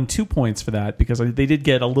give Team 1 2 points for that because they did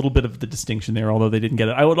get a little bit of the distinction there, although they didn't get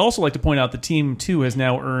it. I would also like to point out that Team 2 has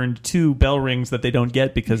now earned 2 bell rings that they don't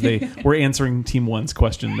get because they were answering Team 1's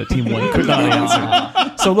question that Team 1 could not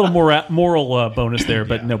answer. So a little more moral bonus there,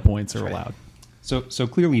 but no points are allowed. So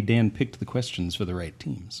clearly Dan picked the questions for the right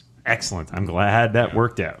teams. Excellent. I'm glad that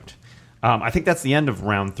worked out. I think that's the end of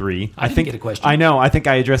round 3. I didn't get a question. I know. I think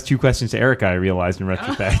I addressed 2 questions to Erica, I realized in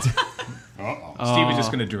retrospect. Steve was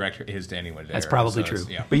just going to direct his to anyone. That's probably true.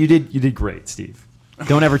 Yeah. But you did great, Steve.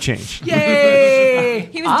 Don't ever change. Yay!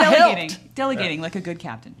 He was delegating like a good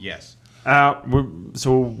captain. Yes.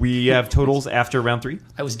 So we have totals after round 3?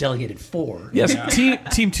 I was delegated 4. Yes,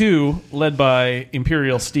 Team 2, led by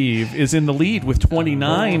Imperial Steve, is in the lead with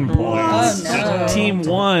 29 points. Oh, no. Team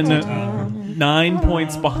 1, 9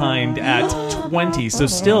 points behind at 20, so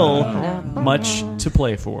still much to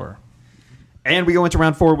play for. And we go into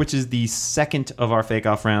round 4, which is the second of our Fake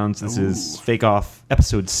Off rounds. This is Fake Off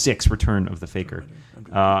Episode 6, Return of the Faker.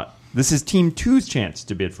 This is Team 2's chance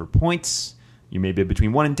to bid for points. You may bid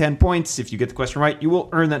between 1 and 10 points. If you get the question right, you will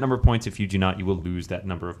earn that number of points. If you do not, you will lose that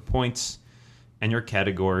number of points. And your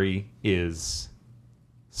category is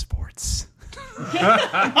sports.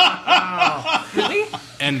 Really?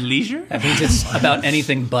 And leisure? That means it's about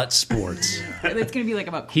anything but sports. It's going to be like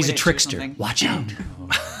about. He's a Quidditch or trickster. something. Watch out.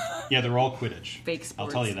 Yeah, they're all Quidditch. Fake I'll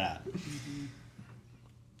sports. tell you that.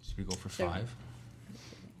 Should we go for 5?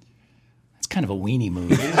 kind of a weenie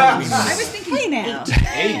move. I was thinking Hey now.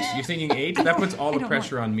 8. You're thinking 8? That puts all the don't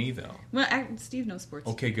pressure on me, though. Well, Steve knows sports.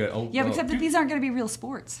 Okay, good. Oh, Yeah, well, except that these aren't going to be real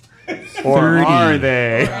sports. Or 30. are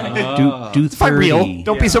they? Do It's fine, 30. real.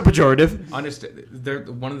 Don't be so pejorative. Understand.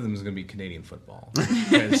 One of them is going to be Canadian football,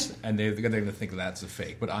 and they're going to think that's a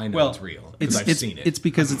fake. But I know Well, it's real because I've seen it. It's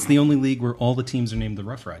because it's the only league where all the teams are named the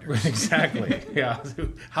Rough Riders. Exactly. Yeah.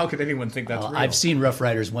 How could anyone think that's real? I've seen Rough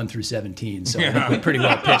Riders 1 through 17, so I think we're pretty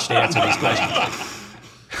well pitched to answer these questions.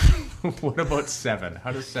 What about 7?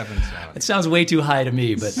 How does 7 sound? It sounds way too high to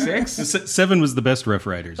me, but 6? 7 was the best Rough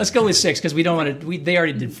Riders. let's go with 6 because we don't want to. They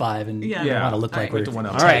already did 5, and Yeah. we don't want to look All like right, we're get the one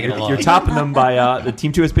up. All right, tagging along. you're topping them by the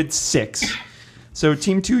team 2 has bid 6. So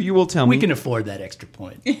team 2, you will tell We me can afford that extra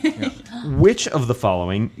point. which of the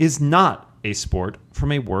following is not a sport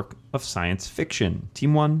from a work of science fiction.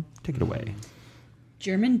 Team 1, take it away.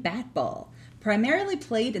 German bat ball. Primarily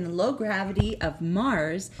played in the low gravity of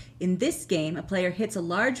Mars, in this game, a player hits a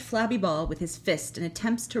large flabby ball with his fist and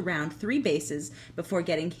attempts to round 3 bases before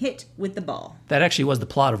getting hit with the ball. That actually was the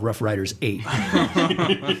plot of Rough Riders 8.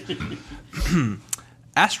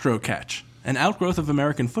 Astro Catch, an outgrowth of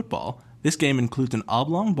American football. This game includes an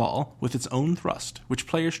oblong ball with its own thrust, which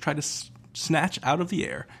players try to snatch out of the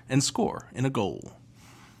air and score in a goal.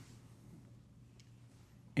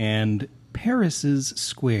 And Paris's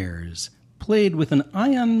Squares, played with an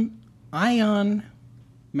ion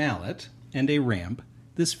mallet and a ramp.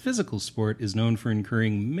 This physical sport is known for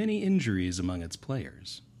incurring many injuries among its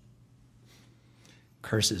players.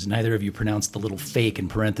 Curses. Neither of you pronounced the little fake in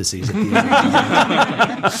parentheses at the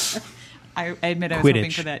end. I admit I was hoping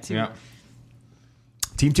Quidditch. for that too. Yeah.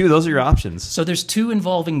 Team 2, those are your options. So there's 2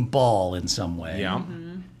 involving ball in some way. Yeah.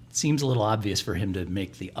 It seems a little obvious for him to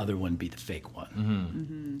make the other one be the fake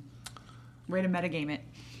one. Way to metagame it.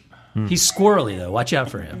 He's squirrely, though. Watch out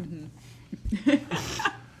for him.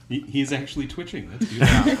 He's actually twitching. That's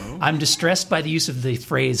beautiful. I'm distressed by the use of the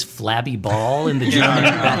phrase flabby ball in the German.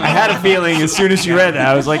 I had a feeling as soon as you read that,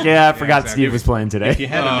 I was like, yeah, I forgot exactly. Steve was playing If you today.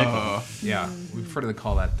 had a nickel. Yeah. We prefer to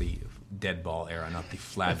call that the dead ball era, not the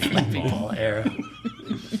flabby ball. ball era.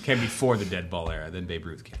 Came before the dead ball era, then Babe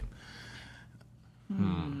Ruth came.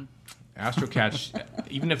 Astro Catch,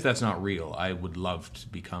 even if that's not real, I would love to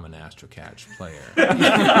become an Astro Catch player.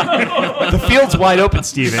 The field's wide open,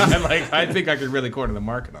 Steven. I think I could really corner the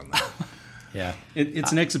market on that. Yeah.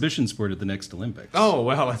 It's an exhibition sport at the next Olympics. Oh,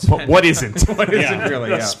 well, that's But what isn't? what is it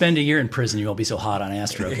really? Yeah. Spend a year in prison, you won't be so hot on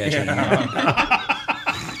Astro Catch anymore.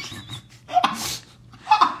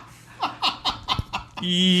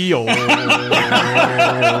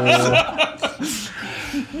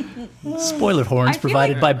 Spoiler horns I feel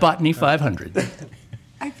provided like- by Botany 500.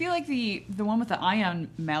 I feel like the one with the ion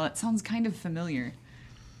mallet sounds kind of familiar.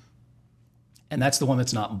 And that's the one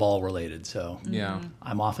that's not ball related, so Yeah.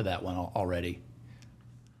 I'm off of that one already.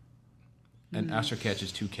 And Astro Catch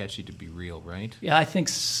is too catchy to be real, right? Yeah, I think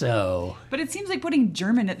so. But it seems like putting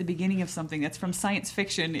German at the beginning of something that's from science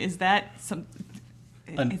fiction. Is that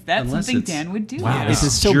Unless something it's- Dan would do? Wow, this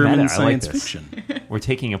is so German meta. I like science this. fiction. We're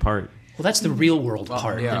taking apart. Well, that's the real world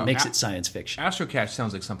part yeah. that makes it science fiction. Astro Catch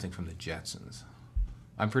sounds like something from the Jetsons.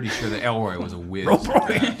 I'm pretty sure that Elroy was a whiz.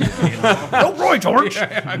 Oh, Roy George!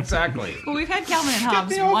 Yeah, exactly. Well, we've had Calvin and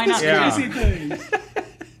Hobbes. Why not? Yeah.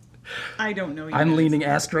 I don't know. You I'm guys. leaning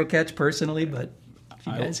Astro Catch personally, but if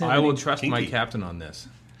you guys have I will any- trust my Kinky. captain on this.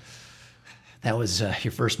 That was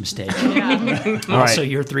your first mistake. Yeah. All Also, right.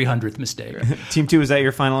 your 300th mistake. Team 2, is that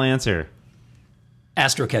your final answer?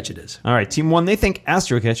 Astro Catch it is. All right. Team 1, they think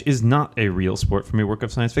Astro Catch is not a real sport from a work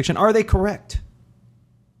of science fiction. Are they correct?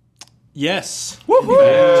 Yes.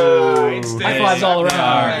 High fives all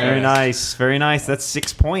around. Very nice. Very nice. That's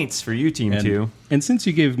 6 points for you, Team 2. And since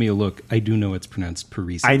you gave me a look, I do know it's pronounced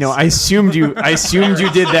Paris. I know. I assumed you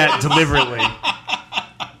did that deliberately.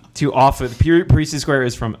 To offer the Paris Square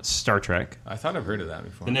is from Star Trek. I thought I've heard of that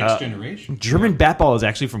before. The Next Generation. German Batball is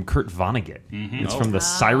actually from Kurt Vonnegut. It's from the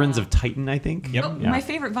Sirens of Titan, I think. Yep. Oh, Yeah. my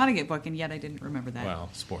favorite Vonnegut book, and yet I didn't remember that. Well,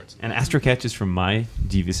 sports. And Astro Catch is from my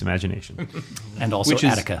devious imagination. And also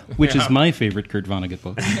Attica. Which is my favorite Kurt Vonnegut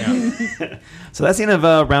book. So that's the end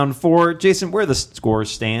of round 4. Jason, where the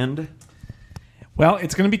scores stand? Well,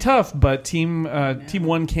 it's going to be tough, but team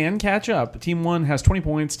 1 can catch up. Team 1 has 20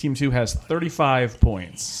 points. Team 2 has 35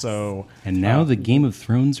 points. So And now the Game of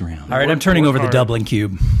Thrones round. All right, I'm turning over the hard. Dublin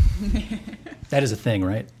Cube. That is a thing,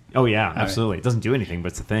 right? Oh, yeah, absolutely. It doesn't do anything,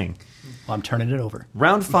 but it's a thing. Well, I'm turning it over.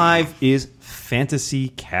 Round 5 is fantasy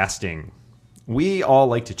casting. We all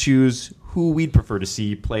like to choose who we'd prefer to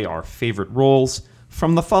see play our favorite roles.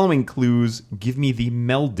 From the following clues, give me the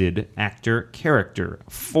melded actor character.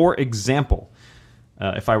 For example,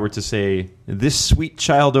 if I were to say, this sweet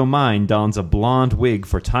child o' mine dons a blonde wig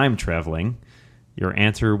for time traveling, your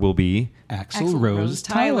answer will be... Axl Rose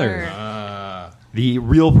Tyler. The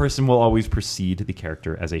real person will always precede the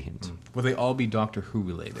character as a hint. Will they all be Doctor Who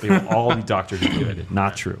related? They will all be Doctor Who related.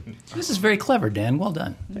 Not true. This is very clever, Dan. Well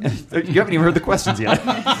done. You haven't even heard the questions yet.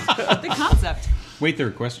 The concept. Wait, there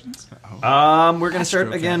are questions? We're going to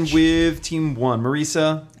start again with Team 1.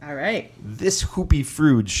 Marisa, All right. this Hoopy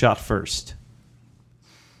Frood shot first.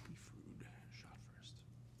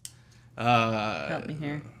 Help me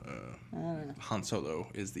here. Han Solo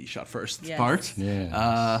is the shot first Yes. part.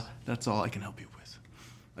 Yes. That's all I can help you with.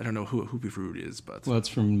 I don't know who a Hoopy Fruit is, but... Well, it's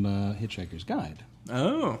from Hitchhiker's Guide.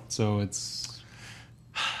 Oh. So it's...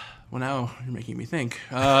 Well, now you're making me think.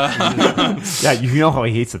 Yeah, you know how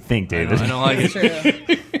he hates to think, David. I don't like it.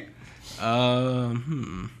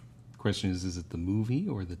 True. Question is it the movie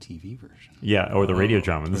or the TV version? Yeah, or the radio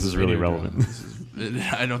drama. This is really relevant.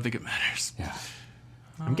 I don't think it matters. Yeah.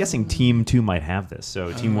 I'm guessing Team 2 might have this.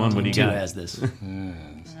 So Team 1, what do you Two got? has this.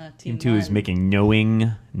 Team 2 is making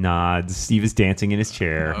knowing nods. Steve is dancing in his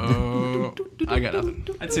chair. Oh, I got nothing.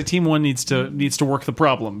 I'd say Team 1 needs to work the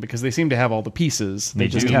problem because they seem to have all the pieces. They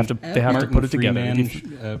just do. have to put it together.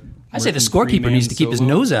 I say the scorekeeper needs to keep his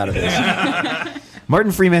nose out of this.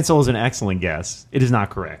 Martin Freeman Solo is an excellent guess. It is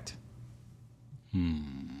not correct.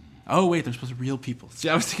 Oh, wait, they're supposed to be real people. See,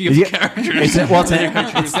 I was thinking of the characters.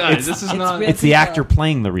 This is not... It's the actor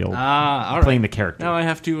playing the real, all right. playing the character. Now I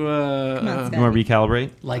have to... You want to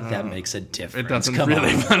recalibrate? Like that makes a difference. It doesn't Come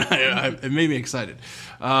really, on. but it made me excited.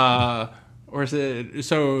 Or is it...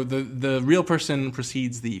 So the real person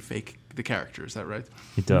precedes the character, is that right?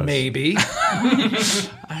 It does. Maybe.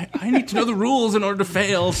 I need to know the rules in order to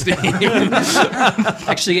fail, Steve.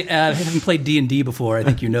 Actually, having played D&D before, I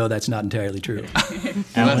think you know that's not entirely true.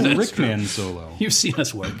 Alan Rickman Solo. You've seen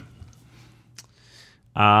us work.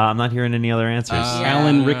 I'm not hearing any other answers.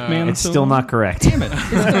 Alan Rickman It's Solo? still not correct.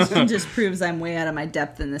 This question just proves I'm way out of my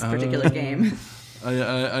depth in this particular game.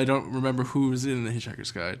 I don't remember who was in The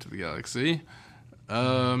Hitchhiker's Guide to the Galaxy.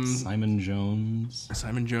 Simon Jones.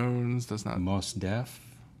 Simon Jones does not... Mos Def.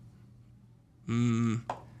 You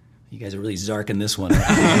guys are really zarking this one. All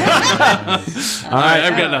right,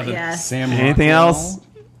 I've got nothing. Yeah. Sam Anything Rockwell. else?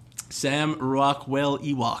 Sam Rockwell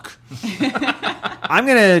Ewok. I'm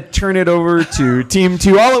going to turn it over to Team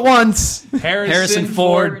 2 all at once. Harrison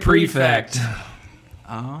Ford Prefect.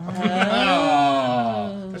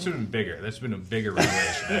 That should have been bigger. That's been a bigger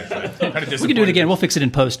revelation, actually. We can do it again. We'll fix it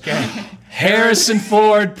in post. Harrison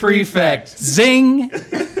Ford Prefect. Zing.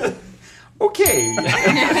 Okay.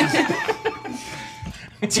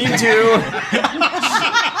 Team 2.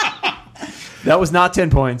 That was not 10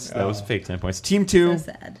 points. That was fake 10 points. Team 2, So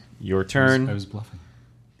sad. your turn. I was bluffing.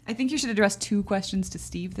 I think you should address 2 questions to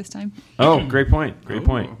Steve this time. Oh, great point. Great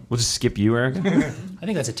point. We'll just skip you, Eric. I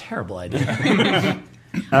think that's a terrible idea.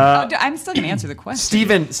 I'm still going to answer the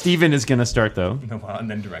question. Steven is going to start, though. And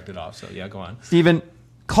then direct it off. So, yeah, go on. Steven,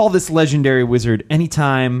 call this legendary wizard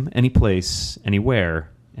anytime, any place,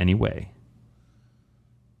 anywhere, any way.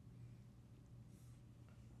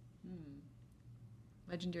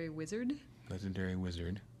 Legendary wizard? Legendary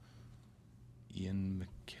wizard. Ian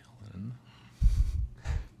McKellen.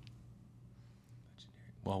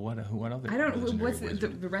 Well, what other? I don't. legendary What's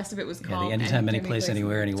wizard? the rest of it was Yeah, called? the anytime, any place,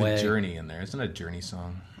 anywhere, It's a anyway. Journey in there. Isn't a Journey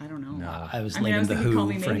song? I don't know. No. I was I mean, I naming was The thinking Call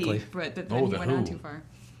Me Who, Maybe, frankly. but then Oh, he The went on Who. too far.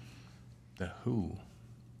 The Who.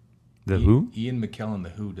 The who? Ian McKellen, The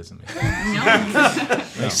Who doesn't make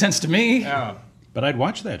sense. Makes sense to me. Yeah. But I'd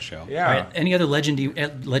watch that show. Yeah. All right, any other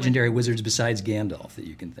legendary wizards besides Gandalf that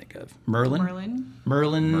you can think of? Merlin? Merlin.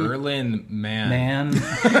 Merlin Man.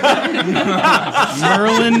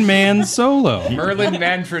 Merlin Man Solo. Merlin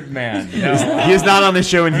Manfred Man. No. He is not on this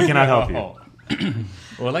show and he cannot help you.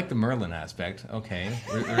 Well, I like the Merlin aspect. Okay.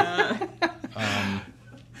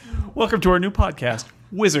 Welcome to our new podcast,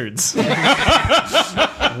 Wizards.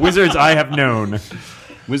 Wizards I have known.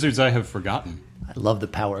 Wizards I have forgotten. I love the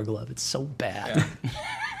Power Glove. It's so bad.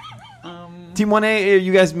 Team 1A, are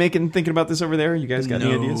you guys thinking about this over there? You guys got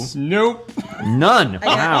any ideas? Nope. None.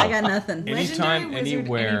 I got nothing. Anytime, Legendary wizard,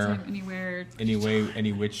 anywhere, anytime, anywhere. any way,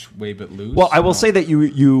 any which way but lose. Well, I will say that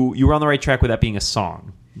you were on the right track with that being a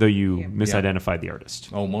song, though you misidentified the artist.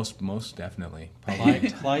 Oh, most definitely.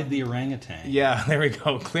 Clyde the orangutan. Yeah, there we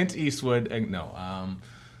go. Clint Eastwood. Clint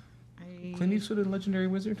Eastwood and Legendary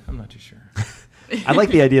Wizard? I'm not too sure. I like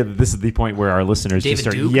the idea that this is the point where our listeners just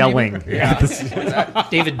David start Duke, yelling. maybe? Yeah.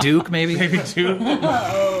 David Duke, maybe? Maybe two.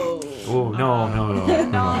 Oh, no.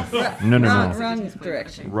 Wrong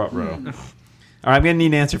direction. Ruh-roh. All right, I'm going to need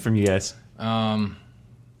an answer from you guys.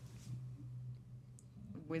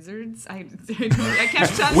 Wizards? I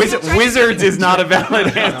can't. Wizards is not a valid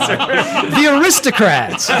answer. The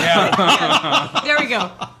aristocrats. There we go.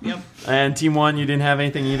 Yep. And Team 1, you didn't have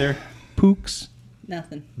anything either? Pooks.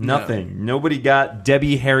 Nothing. Nothing. Nobody got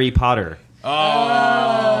Debbie Harry Potter. No,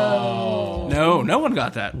 no one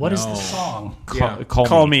got that. What is the song?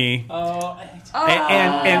 Call me.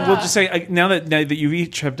 And we'll just say now that you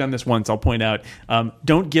each have done this once, I'll point out,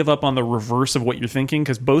 don't give up on the reverse of what you're thinking,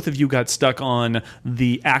 because both of you got stuck on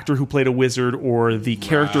the actor who played a wizard or the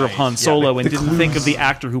character of Han Solo and didn't think of the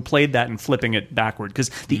actor who played that and flipping it backward, because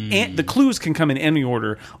the clues can come in any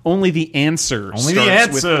order. Only the answer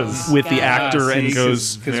starts with the actor and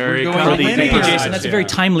goes very Thank you, Jason. That's a very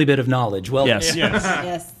timely bit of knowledge. Well, yes.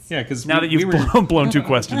 Yes. Yeah, because Now that you've blown 2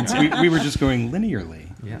 questions. we were just going linearly.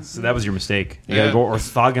 Yes, so that was your mistake. You got to go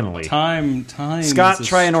orthogonally. Time. Scott,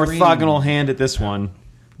 try an orthogonal hand at this one.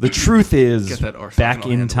 The truth is Get that orthogonal back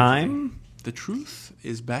in hand time. The truth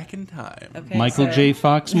is back in time. Okay, Michael so- J.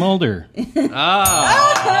 Fox Mulder. That's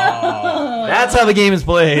how the game is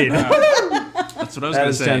played. That's what I was That going to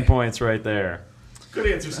is say. 10 points right there. Good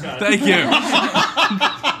answer, Scott. Thank you.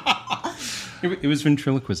 It was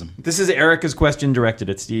ventriloquism. This is Erica's question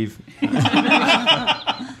directed at Steve.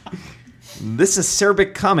 This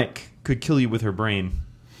acerbic comic could kill you with her brain.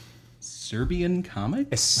 Serbian comic?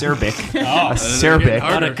 Acerbic. Acerbic.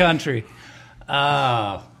 What a country.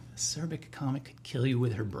 A Serbic comic could kill you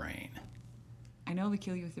with her brain. I know the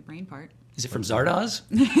kill you with the brain part. Is it from Zardoz?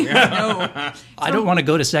 No. I don't want to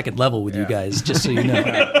go to second level with you guys, just so you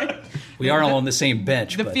know. We are all on the same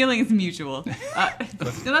bench. The but feeling is mutual. No,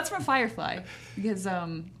 that's from Firefly. Because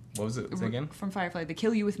What was it? Say again? from Firefly, the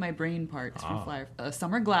kill you with my brain part is from Firefly.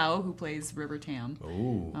 Summer Glau, who plays River Tam.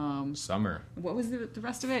 Ooh, Summer. What was the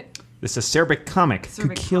rest of it? This acerbic comic could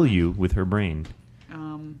Acerbic kill comic. you with her brain.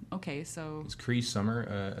 Okay, so Is Cree Summer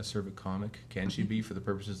a Serbic comic? Can she be for the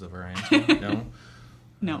purposes of our answer? No?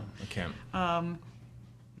 no Okay.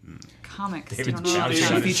 comics. David's I don't know. shouting.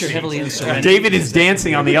 She featured heavily in Serenity. David is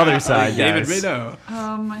dancing on the other side, David guys.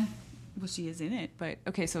 Rado. Well, she is in it, but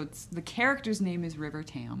okay. So it's the character's name is River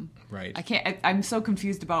Tam. Right. I can't. I'm so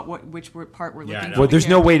confused about which part we're Yeah, I looking know. for. Well, the there's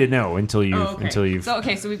no character. way to know until you've Oh,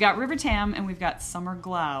 okay. So we've got River Tam and we've got Summer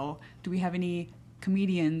Glau. Do we have any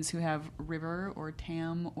comedians who have River or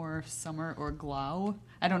Tam or Summer or Glau?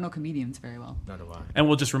 I don't know comedians very well. Not a lot. And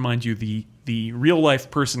we'll just remind you, the real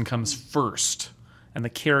life person comes first, and the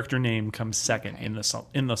character name comes second in the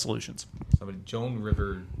solutions. Somebody, Joan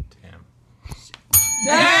River Tam.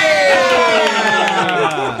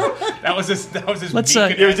 That was his. Let's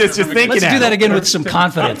You're just thinking let's do that again with some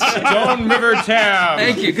confidence. Joan River Tam.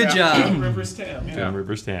 Thank you. Good job. Rivers Tam. Yeah. John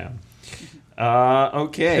Rivers Tam.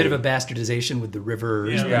 Okay. Bit of a bastardization with the river.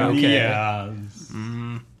 Yeah. Okay. Yeah.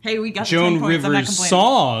 Hey, we got the Joan 10 points. I'm not Rivers' complaining.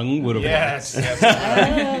 song would have Yes.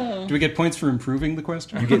 worked. Do we get points for improving the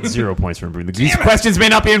question? You get 0 points for improving. These questions may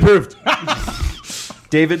not be improved.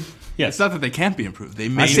 David, It's not that they can't be improved. They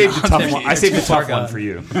may I saved the not tough be. one. I saved the tough Targa. one for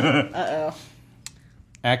you.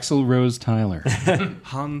 Axl Rose Tyler.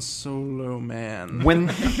 Han Solo Man. When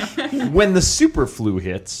the super flu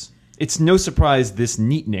hits, it's no surprise this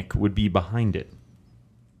neatnik would be behind it.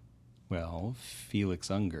 Well, Felix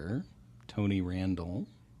Unger, Tony Randall.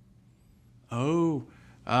 Oh,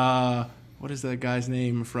 what is that guy's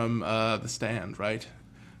name from The Stand, right?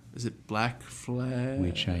 Is it Black Flag?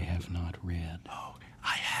 Which I have not read. Oh,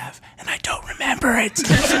 I have, and I don't remember it.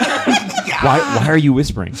 Why are you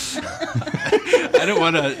whispering? I don't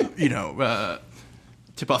want to,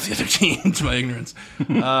 tip off the other team to my ignorance.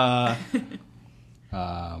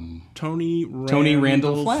 Tony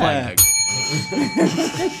Randall Flagg.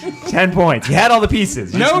 10 points. You had all the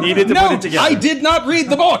pieces. You just needed to put it together. I did not read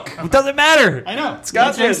the book. It doesn't matter. I know.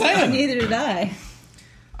 Scott That's what I'm did. saying. Neither did I.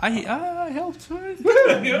 I helped. Good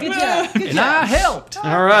job. Good And I helped.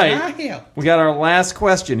 All right. We got our last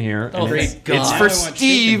question here. Oh, and it's, thank God. it's I for want shake and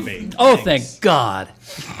Steve. bake. Oh, thank God.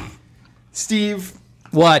 Steve,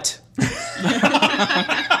 What?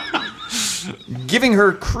 giving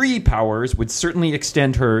her Kree powers would certainly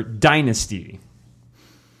extend her dynasty.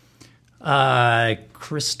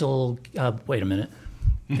 Crystal. Wait a minute.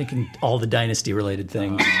 Thinking all the dynasty-related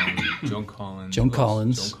things. Joan Collins. Joan Who else?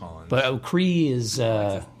 Collins. Joan Collins. But Kree is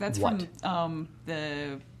That's what? from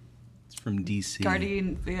the It's from DC.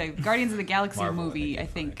 Guardians of the Galaxy Marvel, movie, I I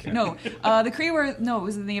think. think. No, the Kree were it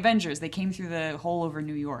was in the Avengers. They came through the hole over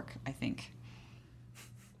New York, I think.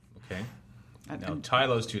 Okay. Now tie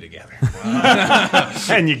those two together.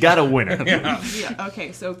 And you got a winner. Yeah.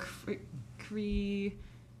 Okay. So Kree.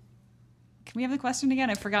 Can we have the question again?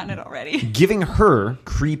 I've forgotten it already. Giving her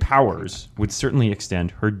Kree powers would certainly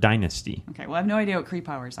extend her dynasty. Okay. Well, I have no idea what Kree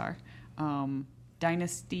powers are.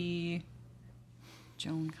 Dynasty.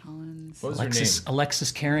 Joan Collins. What was her name?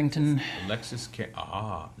 Alexis Carrington. No.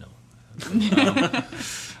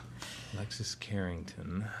 Alexis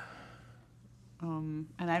Carrington. And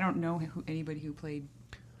I don't know anybody who played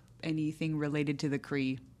anything related to the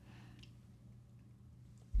Kree.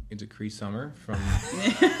 Is it Cree Summer from?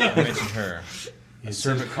 I mentioned her. A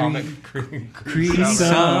servant comic. Cree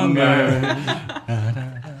Summer.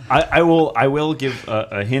 I will give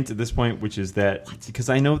a hint at this point, which is that because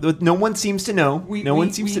I know that no one seems to know. No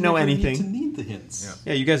one seems to know anything. Need the hints.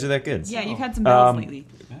 Yeah, you guys are that good. Yeah, you've had some bells lately.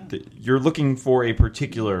 You're looking for a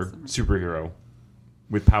particular superhero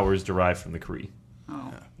with powers derived from the Kree.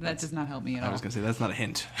 Oh, that does not help me at all. I was going to say, that's not a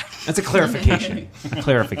hint. That's a clarification.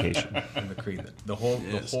 Clarification. And the Kree. The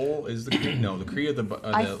whole is the Kree. No, the Kree are the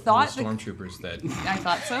stormtroopers that. I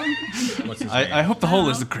thought so. What's his name? I hope the whole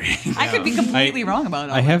is the Kree. I could be completely wrong about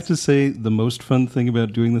all I have this. to say, the most fun thing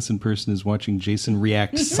about doing this in person is watching Jason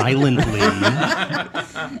react silently.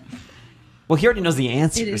 Well, he already knows the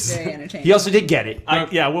answers. It is very entertaining. He also did get it.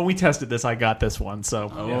 When we tested this, I got this one.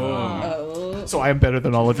 So, Oh. so I am better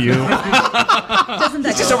than all of you. Doesn't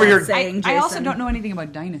that just go over here. without saying, I also Jason? don't know anything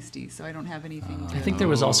about Dynasty, so I don't have anything. I think there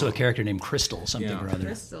was also a character named Crystal, something or other.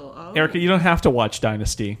 Crystal. Oh. Erica, you don't have to watch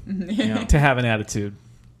Dynasty to have an attitude.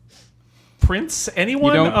 Prince?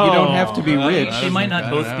 Anyone? You don't have to be rich. They might not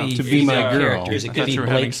both be To be my female girl. characters. It I could thought be you were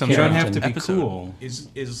having Blake some You don't Carrington. have to be Episode. cool Is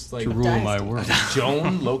like to rule my world.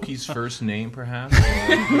 Joan Loki's first name, perhaps?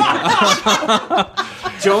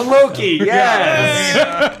 Joan Loki,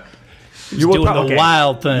 yes. You would doing the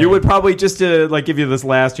wild thing. You would probably, just to give you this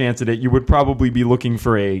last chance at it, you would probably be looking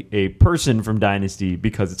for a person from Dynasty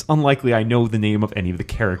because it's unlikely I know the name of any of the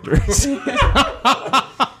characters.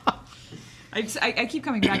 I keep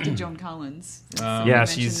coming back to Joan Collins. Yeah,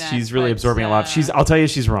 she's really absorbing a lot. I'll tell you,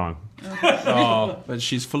 she's wrong. But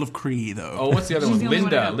she's full of Kree, though. Oh, what's the other She's one? the only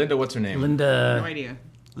one I know. Linda, what's her name? No Linda. idea.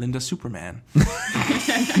 Linda Superman.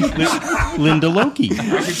 Linda Loki.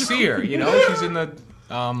 I could see her. She's in the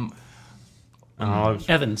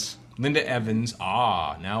Evans. Linda Evans.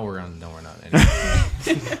 Now we're on. No, we're not. Anyway.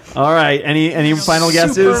 All right. Any final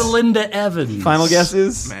guesses? Super Linda Evans. Final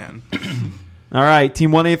guesses? Man. All right.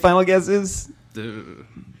 Team 1A, final guesses?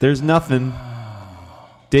 There's nothing.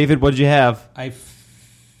 David, what did you have? It's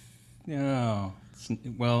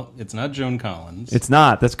not Joan Collins. It's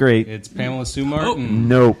not. That's great. It's Pamela Sue Martin.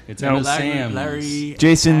 Nope. It's Emma Samms. Larry.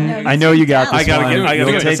 Jason, I know you got this I gotta one. get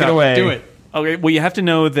You'll this take it out. away. Do it. Okay, well, you have to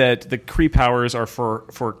know that the Kree powers are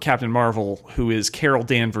for Captain Marvel, who is Carol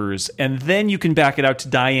Danvers, and then you can back it out to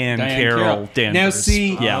Diane Carol Danvers. Now,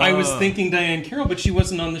 see, Yeah. I was thinking Diane Carroll, but she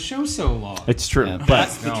wasn't on the show so long. It's true. But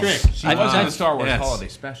That's the trick. She was in the Star Wars Yes. Holiday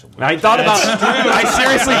Special. I thought about. I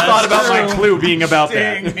seriously thought about my clue being about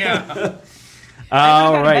that. Yeah. I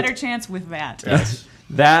All got a right. better chance with that.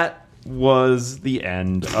 That was the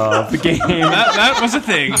end of the game. That was a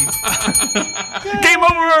thing. Game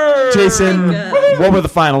over! Jason, what were the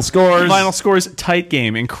final scores? Final scores, tight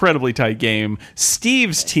game, incredibly tight game.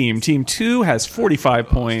 Steve's team, Team 2, has 45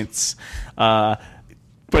 points. But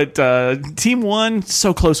Team 1,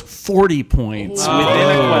 so close, 40 points within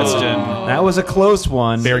a question. That was a close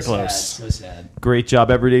one. Very close. So sad. Great job,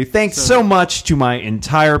 everybody. Thanks so much to my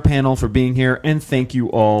entire panel for being here, and thank you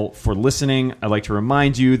all for listening. I'd like to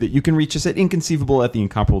remind you that you can reach us at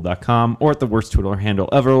inconceivable@theincomparable.com or at the worst Twitter handle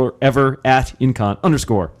ever at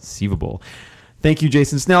incon_ceivable. Thank you,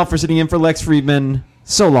 Jason Snell, for sitting in for Lex Friedman.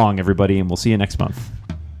 So long, everybody, and we'll see you next month.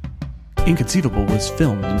 Inconceivable was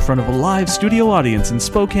filmed in front of a live studio audience in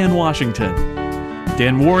Spokane, Washington.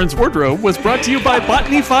 Dan Warren's wardrobe was brought to you by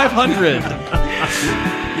Botany 500.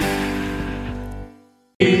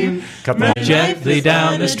 Gently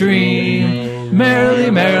down the stream,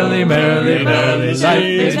 merrily, merrily, merrily, merrily, life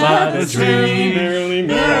is but a dream. Merrily,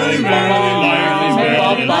 merrily, merrily,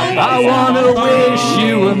 merrily, I wanna wish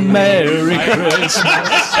you a Merry Christmas.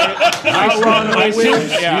 I wanna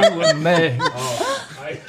wish you a Merry